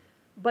 right?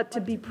 But to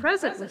be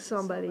present with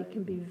somebody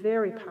can be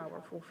very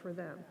powerful for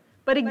them.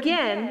 But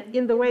again,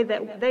 in the way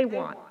that they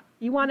want.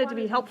 You want it to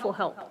be helpful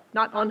help,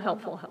 not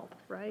unhelpful help,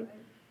 right?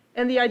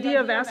 And the idea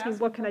of asking,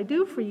 what can I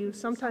do for you,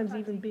 sometimes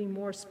even being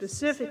more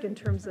specific in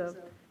terms of,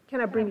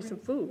 can I bring you some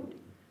food?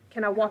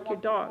 Can I walk your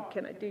dog?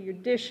 Can I do your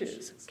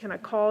dishes? Can I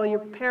call your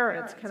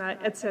parents? Can I,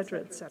 et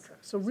cetera, et cetera.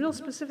 So real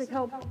specific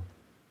help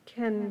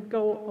can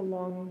go a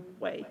long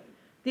way.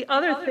 The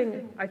other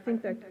thing I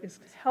think that is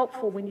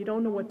helpful when you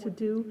don't know what to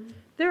do,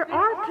 there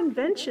are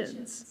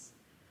conventions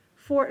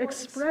for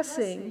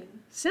expressing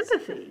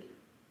sympathy.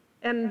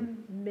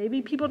 And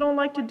maybe people don't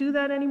like to do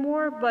that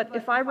anymore, but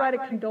if I write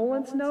a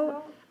condolence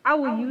note, I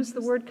will use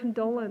the word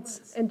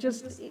condolence, and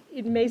just,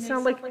 it may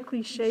sound like a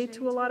cliche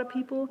to a lot of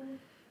people,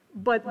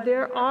 but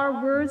there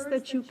are words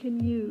that you can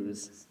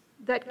use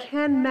that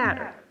can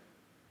matter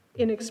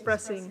in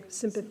expressing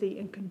sympathy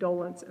and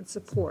condolence and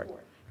support.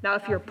 Now,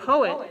 if you're a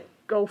poet,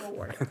 go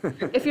for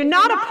it. If you're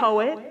not a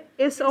poet,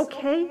 it's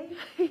okay,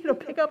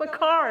 pick up a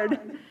card,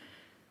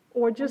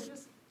 or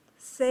just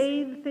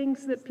say the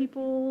things that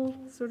people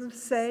sort of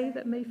say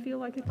that may feel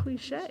like a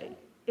cliche.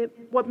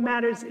 What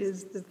matters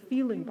is the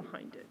feeling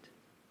behind it.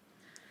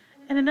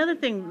 And another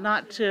thing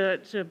not to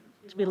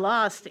be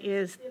lost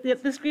is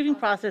this grieving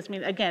process,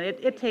 again,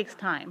 it takes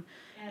time.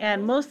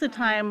 And most of the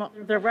time,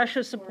 the rush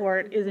of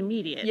support is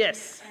immediate.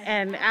 Yes.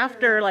 And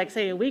after, like,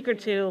 say, a week or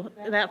two,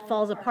 that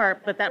falls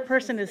apart, but that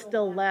person is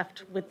still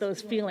left with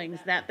those feelings,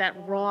 that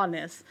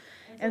rawness.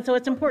 And so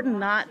it's important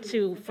not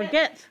to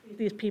forget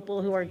these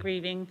people who are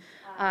grieving.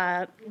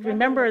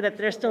 Remember that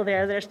they're still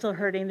there, they're still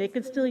hurting, they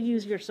could still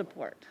use your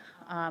support.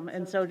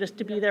 And so just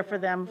to be there for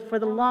them for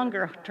the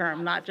longer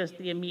term, not just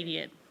the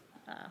immediate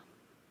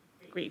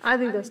grief. I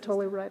think that's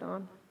totally right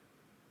on.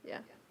 Yeah.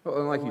 Well,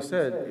 and like you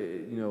said,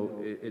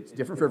 it's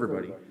different for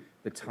everybody.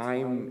 The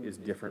time is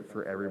different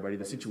for everybody.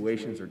 The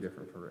situations are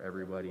different for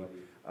everybody.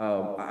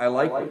 I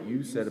like what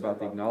you said about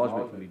the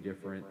acknowledgement can be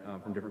different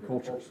from different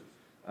cultures.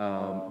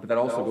 But that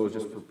also goes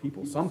just for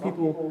people. Some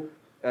people,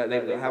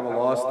 they have a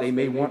loss, they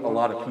may want a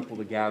lot of people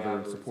to gather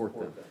and support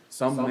them.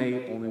 Some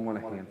may only want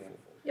a handful.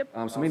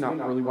 Yep. Some may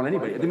not really want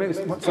anybody. They may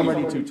want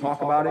somebody to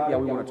talk about it. Yeah,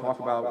 we want to talk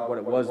about what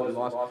it was that we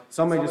lost.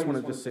 Some may just want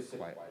to just sit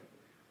quietly.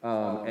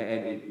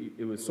 And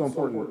it was so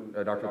important,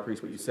 Dr.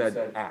 Priest, what you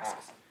said, ask.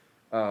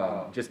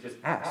 Just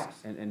ask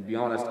and be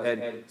honest.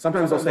 And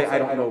sometimes they'll say, I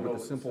don't know, but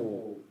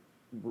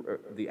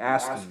the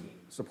asking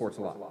supports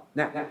a lot.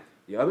 Now,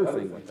 the other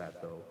thing with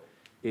that, though,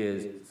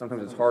 is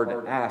sometimes it's hard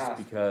to ask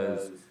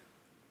because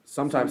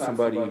sometimes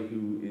somebody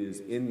who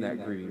is in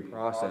that grieving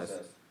process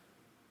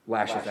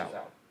lashes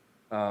out.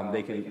 And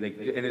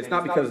it's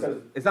not because,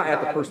 it's not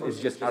at the person, it's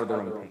just out of their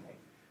own pain.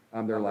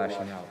 They're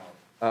lashing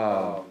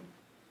out.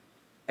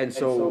 And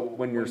so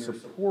when you're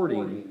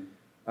supporting,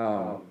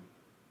 how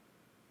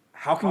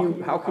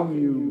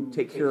can you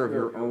take care of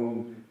your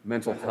own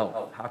mental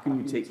health? How can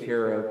you take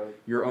care of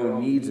your own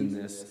needs in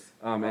this,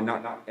 and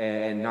not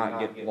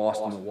get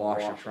lost in the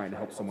wash of trying to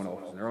help someone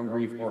else in their own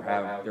grief, or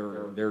have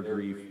their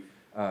grief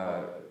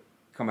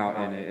come out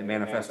and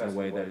manifest in a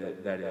way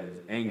that is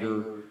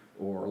anger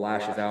or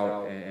lashes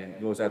out and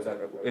goes at.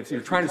 If you're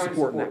trying to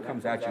support and that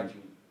comes at you,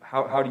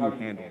 how do you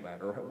handle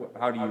that, or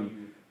how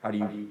do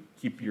you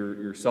keep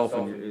yourself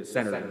and your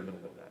centered in the middle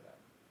of that?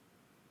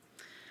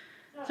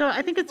 So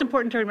I think it's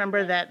important to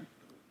remember that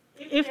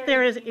if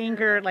there is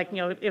anger,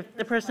 if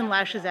the person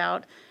lashes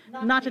out,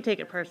 not to take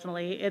it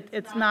personally.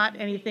 It's not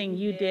anything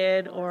you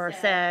did or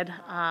said.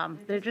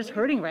 They're just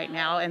hurting right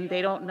now, and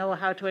they don't know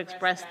how to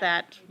express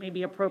that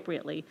maybe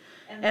appropriately.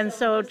 And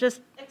so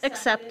just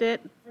accept it,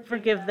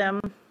 forgive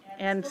them,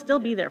 and still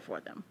be there for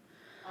them.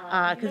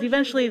 Because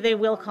eventually they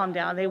will calm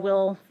down. They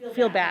will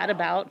feel bad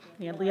about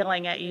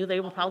yelling at you. They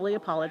will probably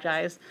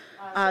apologize.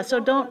 So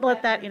don't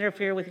let that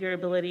interfere with your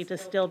ability to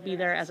still be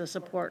there as a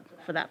support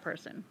for that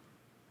person.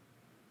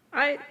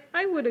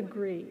 I would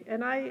agree,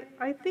 and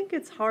I think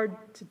it's hard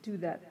to do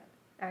that,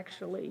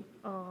 actually,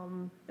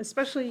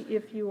 especially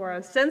if you are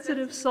a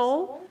sensitive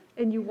soul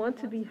and you want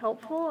to be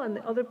helpful and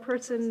the other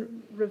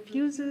person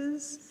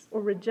refuses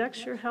or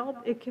rejects your help.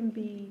 It can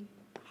be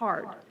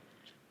hard.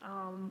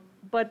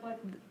 But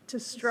to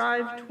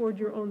strive toward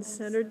your own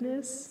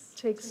centeredness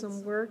takes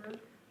some work,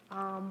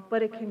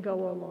 but it can go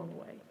a long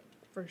way,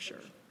 for sure.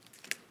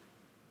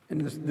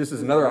 And this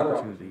is another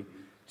opportunity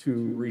to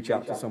reach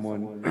out to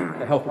someone,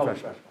 a health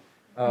professional,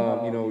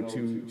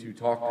 to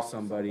talk to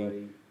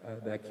somebody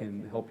that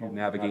can help you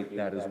navigate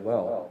that as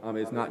well.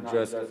 It's not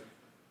just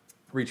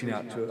reaching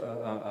out to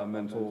a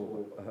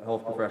mental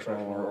health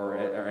professional or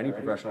any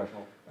professional,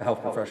 a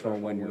health professional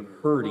when you're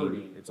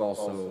hurting. It's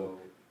also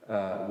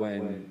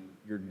when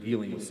you're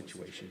dealing with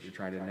situations, you're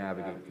trying to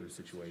navigate through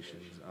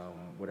situations,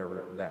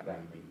 whatever that may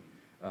be.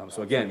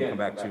 So again, we come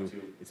back to,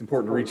 it's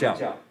important to reach out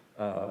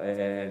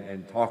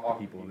and talk to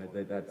people, and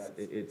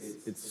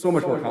it's so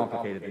much more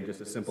complicated than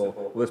just a simple,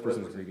 well, this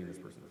person is grieving, this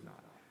person is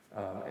not.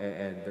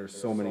 And there's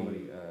so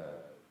many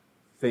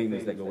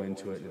things that go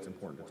into it, and it's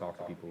important to talk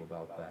to people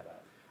about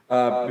that.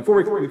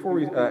 Before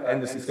we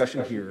end this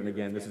discussion here, and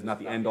again, this is not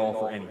the end all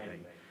for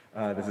anything.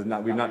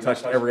 We've not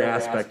touched every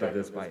aspect of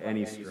this by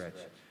any stretch.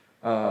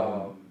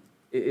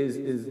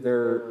 Is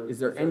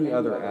there any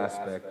other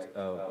aspect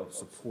of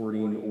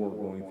supporting or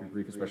going through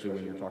grief, especially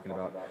when you're talking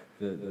about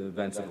the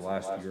events of the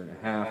last year and a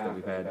half that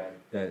we've had,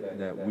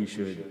 that we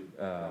should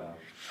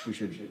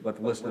let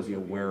the listeners be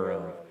aware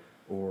of,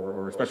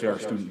 or especially our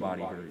student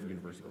body here at the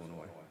University of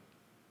Illinois?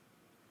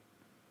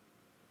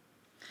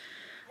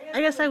 I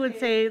guess I would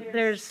say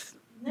there's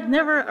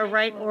never a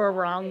right or a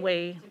wrong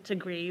way to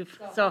grieve.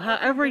 So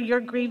however you're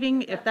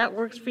grieving, if that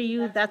works for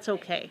you, that's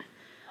okay.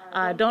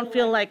 Don't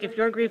feel like if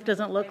your grief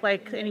doesn't look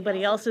like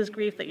anybody else's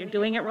grief that you're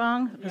doing it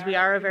wrong, because we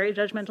are a very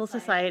judgmental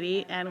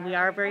society and we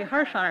are very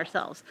harsh on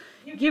ourselves.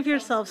 Give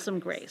yourselves some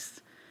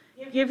grace.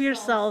 Give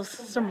yourselves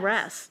some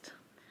rest.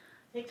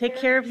 Take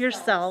care of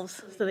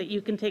yourselves so that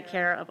you can take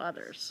care of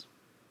others.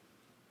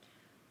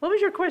 What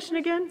was your question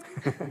again?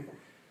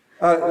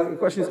 The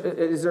question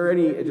is there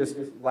any just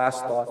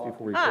last thoughts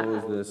before we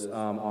close this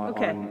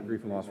okay. on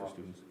grief and loss for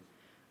students?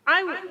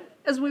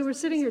 As we were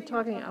sitting here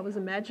talking, I was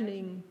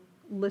imagining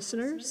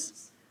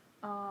listeners,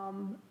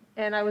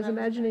 and I was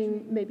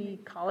imagining maybe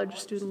college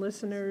student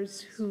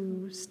listeners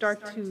who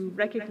start to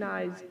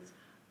recognize,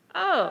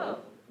 oh,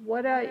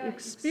 what I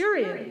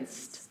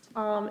experienced,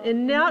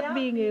 and not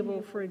being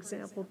able, for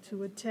example,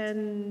 to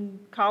attend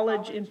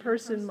college in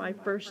person my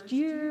first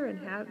year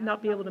and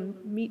not be able to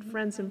meet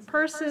friends in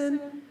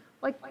person,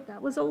 like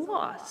that was a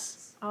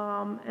loss.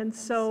 And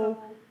so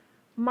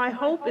my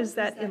hope is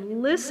that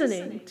in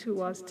listening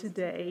to us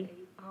today,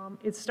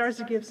 it starts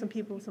to give some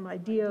people some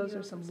ideas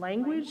or some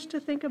language to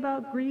think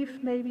about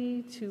grief,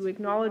 maybe, to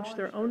acknowledge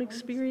their own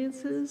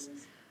experiences.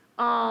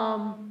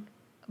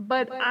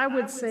 But I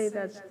would say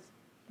that's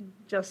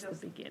just the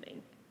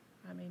beginning.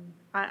 I mean,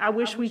 I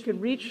wish we could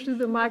reach through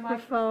the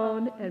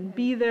microphone and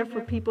be there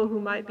for people who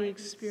might be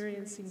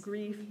experiencing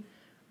grief.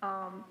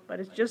 But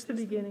it's just the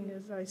beginning,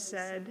 as I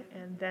said,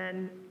 and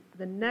then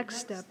the next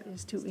step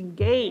is to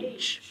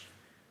engage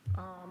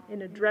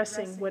in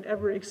addressing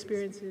whatever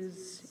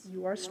experiences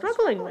you are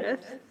struggling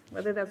with,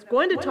 whether that's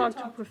going to talk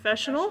to a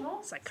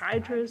professional,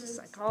 psychiatrist,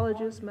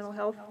 psychologist, mental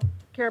health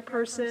care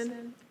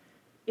person,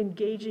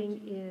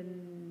 engaging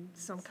in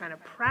some kind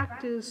of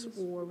practice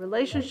or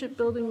relationship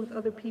building with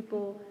other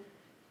people.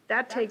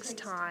 That takes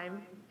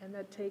time and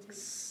that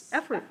takes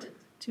effort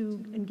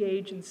to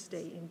engage and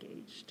stay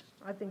engaged.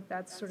 I think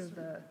that's sort of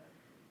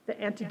the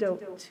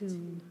antidote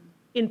to,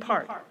 in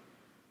part,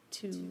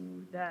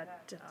 to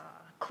that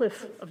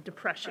cliff of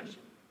depression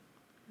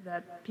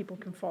that people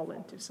can fall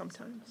into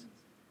sometimes.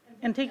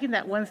 And taking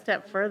that one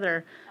step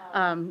further,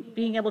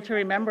 being able to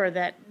remember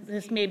that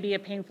this may be a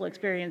painful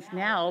experience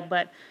now,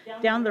 but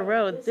down the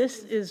road, this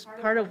is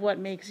part of what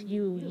makes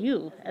you,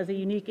 you as a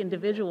unique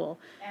individual.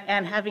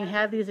 And having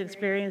had these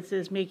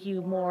experiences make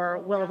you more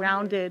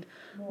well-rounded,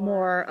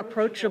 more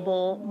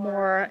approachable,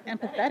 more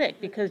empathetic,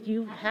 because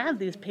you have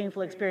these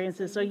painful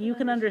experiences, so you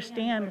can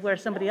understand where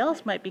somebody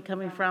else might be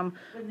coming from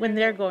when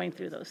they're going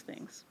through those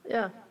things.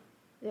 Yeah,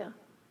 yeah.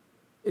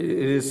 It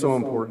is so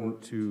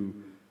important to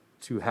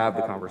have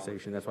the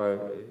conversation. That's why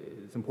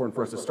it's important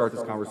for us to start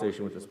this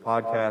conversation with this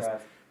podcast,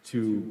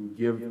 to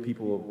give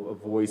people a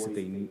voice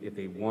if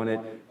they want it,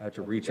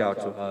 to reach out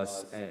to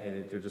us,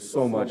 and there's just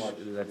so much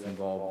that's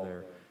involved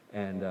there.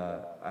 And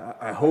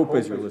I hope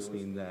as you're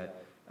listening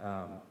that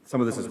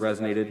some of this has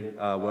resonated,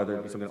 whether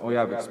it be something, oh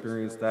yeah, I've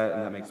experienced that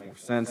and that makes more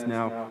sense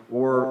now,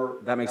 or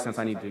that makes sense,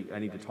 I need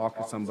to talk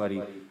to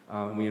somebody,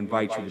 and we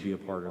invite you to be a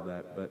part of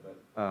that. But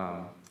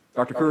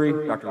Dr.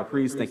 Curry, Dr.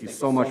 LaPriest, thank you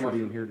so much for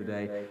being here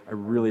today. I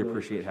really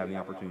appreciate having the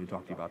opportunity to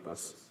talk to you about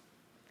this.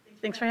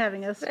 Thanks for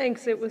having us.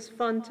 Thanks, it was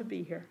fun to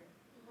be here.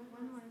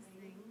 One last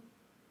thing,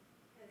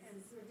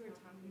 as we're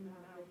talking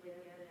about the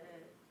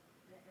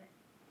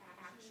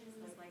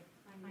actions, like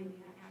finding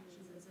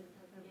actions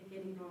of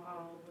getting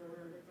involved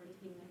or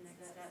taking the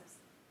next steps,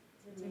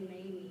 to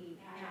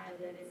maybe add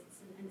that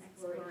it's an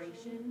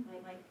exploration,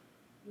 like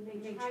you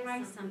may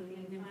try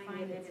something and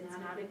find that it's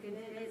not a good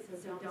fit,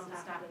 so don't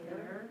stop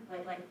there.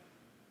 Like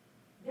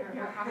there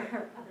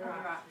are other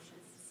options,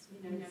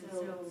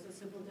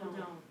 so people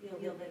don't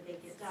feel that they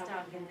get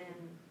stuck and then,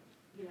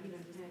 just kind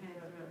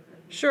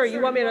of. Sure,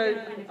 you want me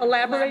to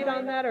elaborate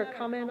on that or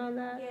comment on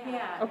that?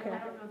 Yeah. Okay.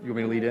 You want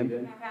me to lead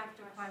in?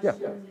 Yeah.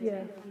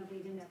 Yeah.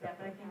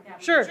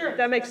 Sure,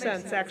 that makes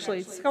sense,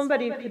 actually.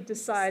 Somebody could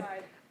decide,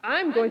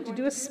 I'm going to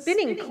do a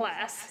spinning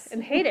class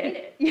and hate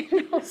it,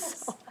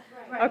 so,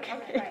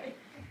 okay.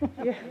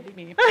 Yeah.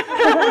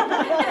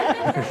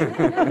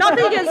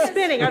 Nothing against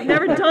spinning, I've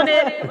never done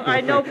it,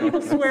 I know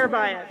people swear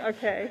by it,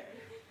 okay.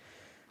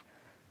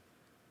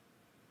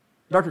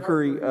 Dr.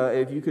 Curry,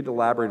 if you could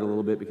elaborate a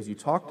little bit, because you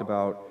talked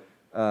about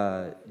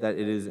that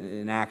it is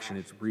an action,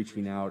 it's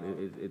reaching out,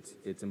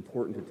 it's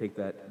important to take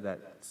that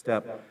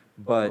step,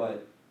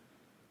 but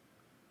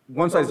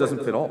one size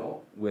doesn't fit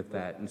all with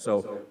that. And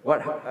so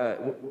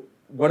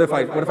what if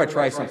I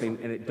try something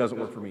and it doesn't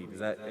work for me?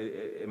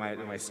 Am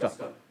I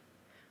stuck?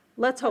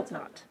 Let's hope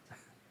not.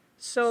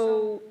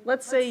 So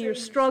let's say you're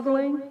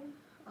struggling,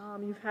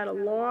 you've had a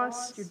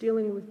loss, you're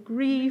dealing with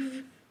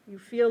grief, you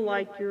feel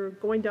like you're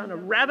going down a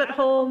rabbit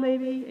hole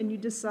maybe, and you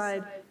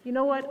decide, you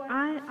know what,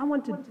 I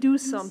want to do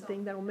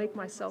something that will make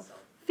myself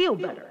feel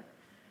better.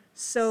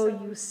 So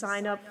you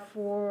sign up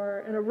for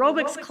an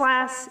aerobics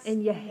class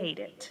and you hate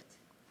it.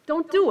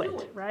 Don't do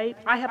it, right?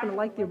 I happen to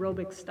like the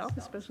aerobic stuff,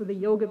 especially the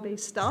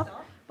yoga-based stuff.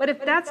 But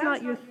if that's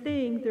not your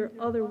thing, there are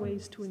other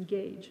ways to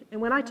engage.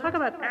 And when I talk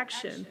about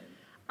action,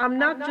 I'm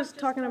not just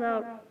talking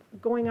about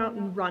going out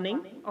and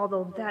running,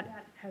 although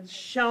that has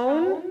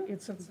shown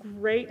it's a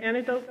great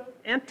antidote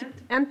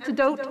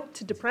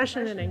to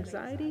depression and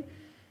anxiety.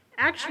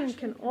 Action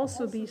can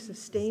also be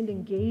sustained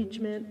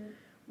engagement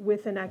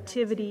with an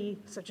activity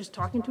such as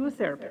talking to a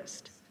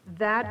therapist.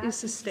 That is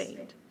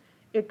sustained.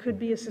 It could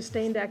be a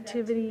sustained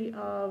activity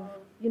of,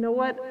 you know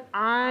what,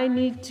 I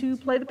need to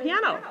play the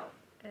piano,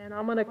 and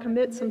I'm going to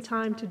commit some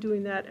time to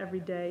doing that every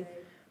day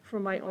for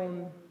my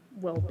own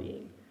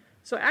well-being.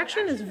 So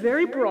action is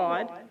very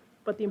broad,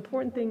 but the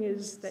important thing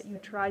is that you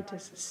try to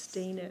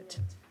sustain it.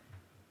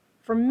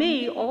 For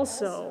me,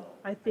 also,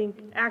 I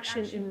think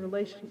action in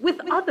relation with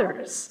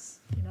others.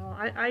 You know,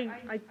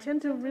 I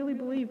tend to really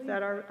believe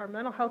that our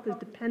mental health is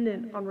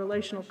dependent on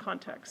relational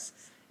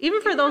contexts.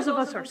 Even for those of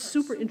us who are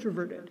super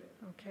introverted,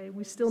 okay,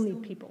 we still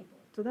need people.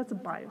 So that's a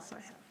bias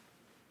I have.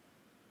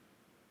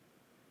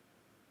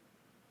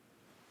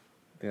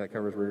 I think that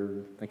covers where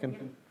you're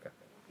thinking? Okay,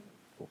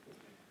 cool.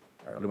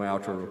 All right, I'll do my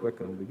outro real quick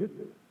and we'll be good.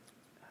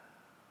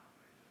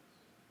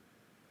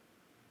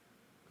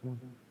 Come on.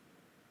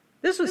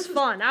 This was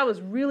fun. I was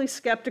really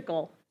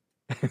skeptical.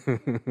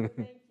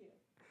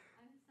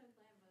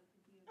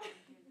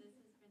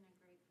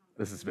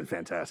 This has been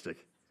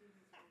fantastic.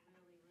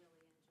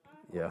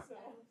 Yeah.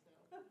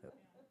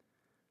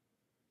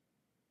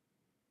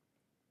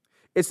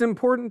 It's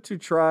important to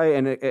try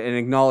and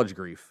acknowledge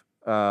grief,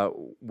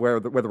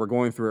 whether we're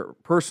going through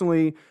it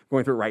personally,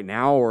 going through it right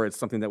now, or it's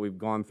something that we've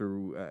gone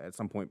through at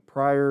some point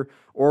prior,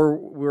 or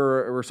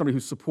we're somebody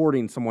who's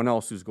supporting someone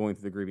else who's going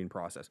through the grieving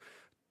process.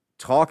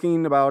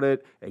 Talking about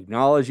it,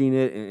 acknowledging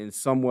it in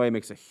some way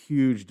makes a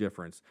huge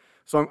difference.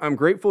 So I'm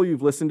grateful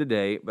you've listened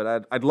today,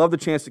 but I'd love the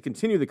chance to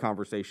continue the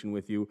conversation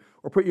with you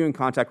or put you in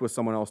contact with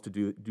someone else to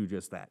do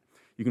just that.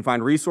 You can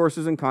find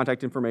resources and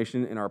contact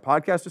information in our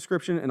podcast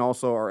description and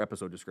also our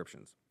episode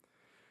descriptions.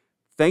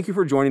 Thank you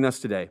for joining us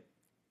today.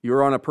 You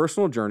are on a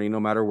personal journey no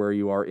matter where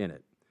you are in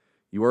it.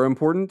 You are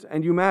important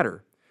and you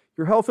matter.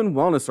 Your health and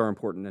wellness are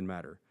important and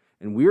matter.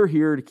 And we are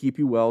here to keep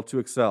you well to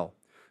excel.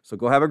 So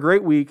go have a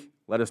great week.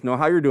 Let us know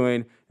how you're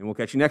doing, and we'll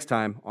catch you next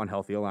time on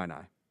Healthy Illini.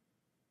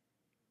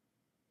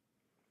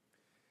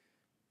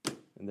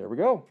 And there we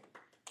go.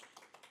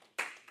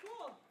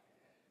 Cool.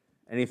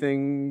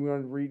 Anything we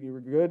want to read? We're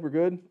good? We're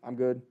good? I'm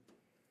good.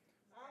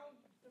 I'll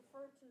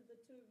defer to the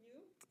two of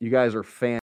you. You guys are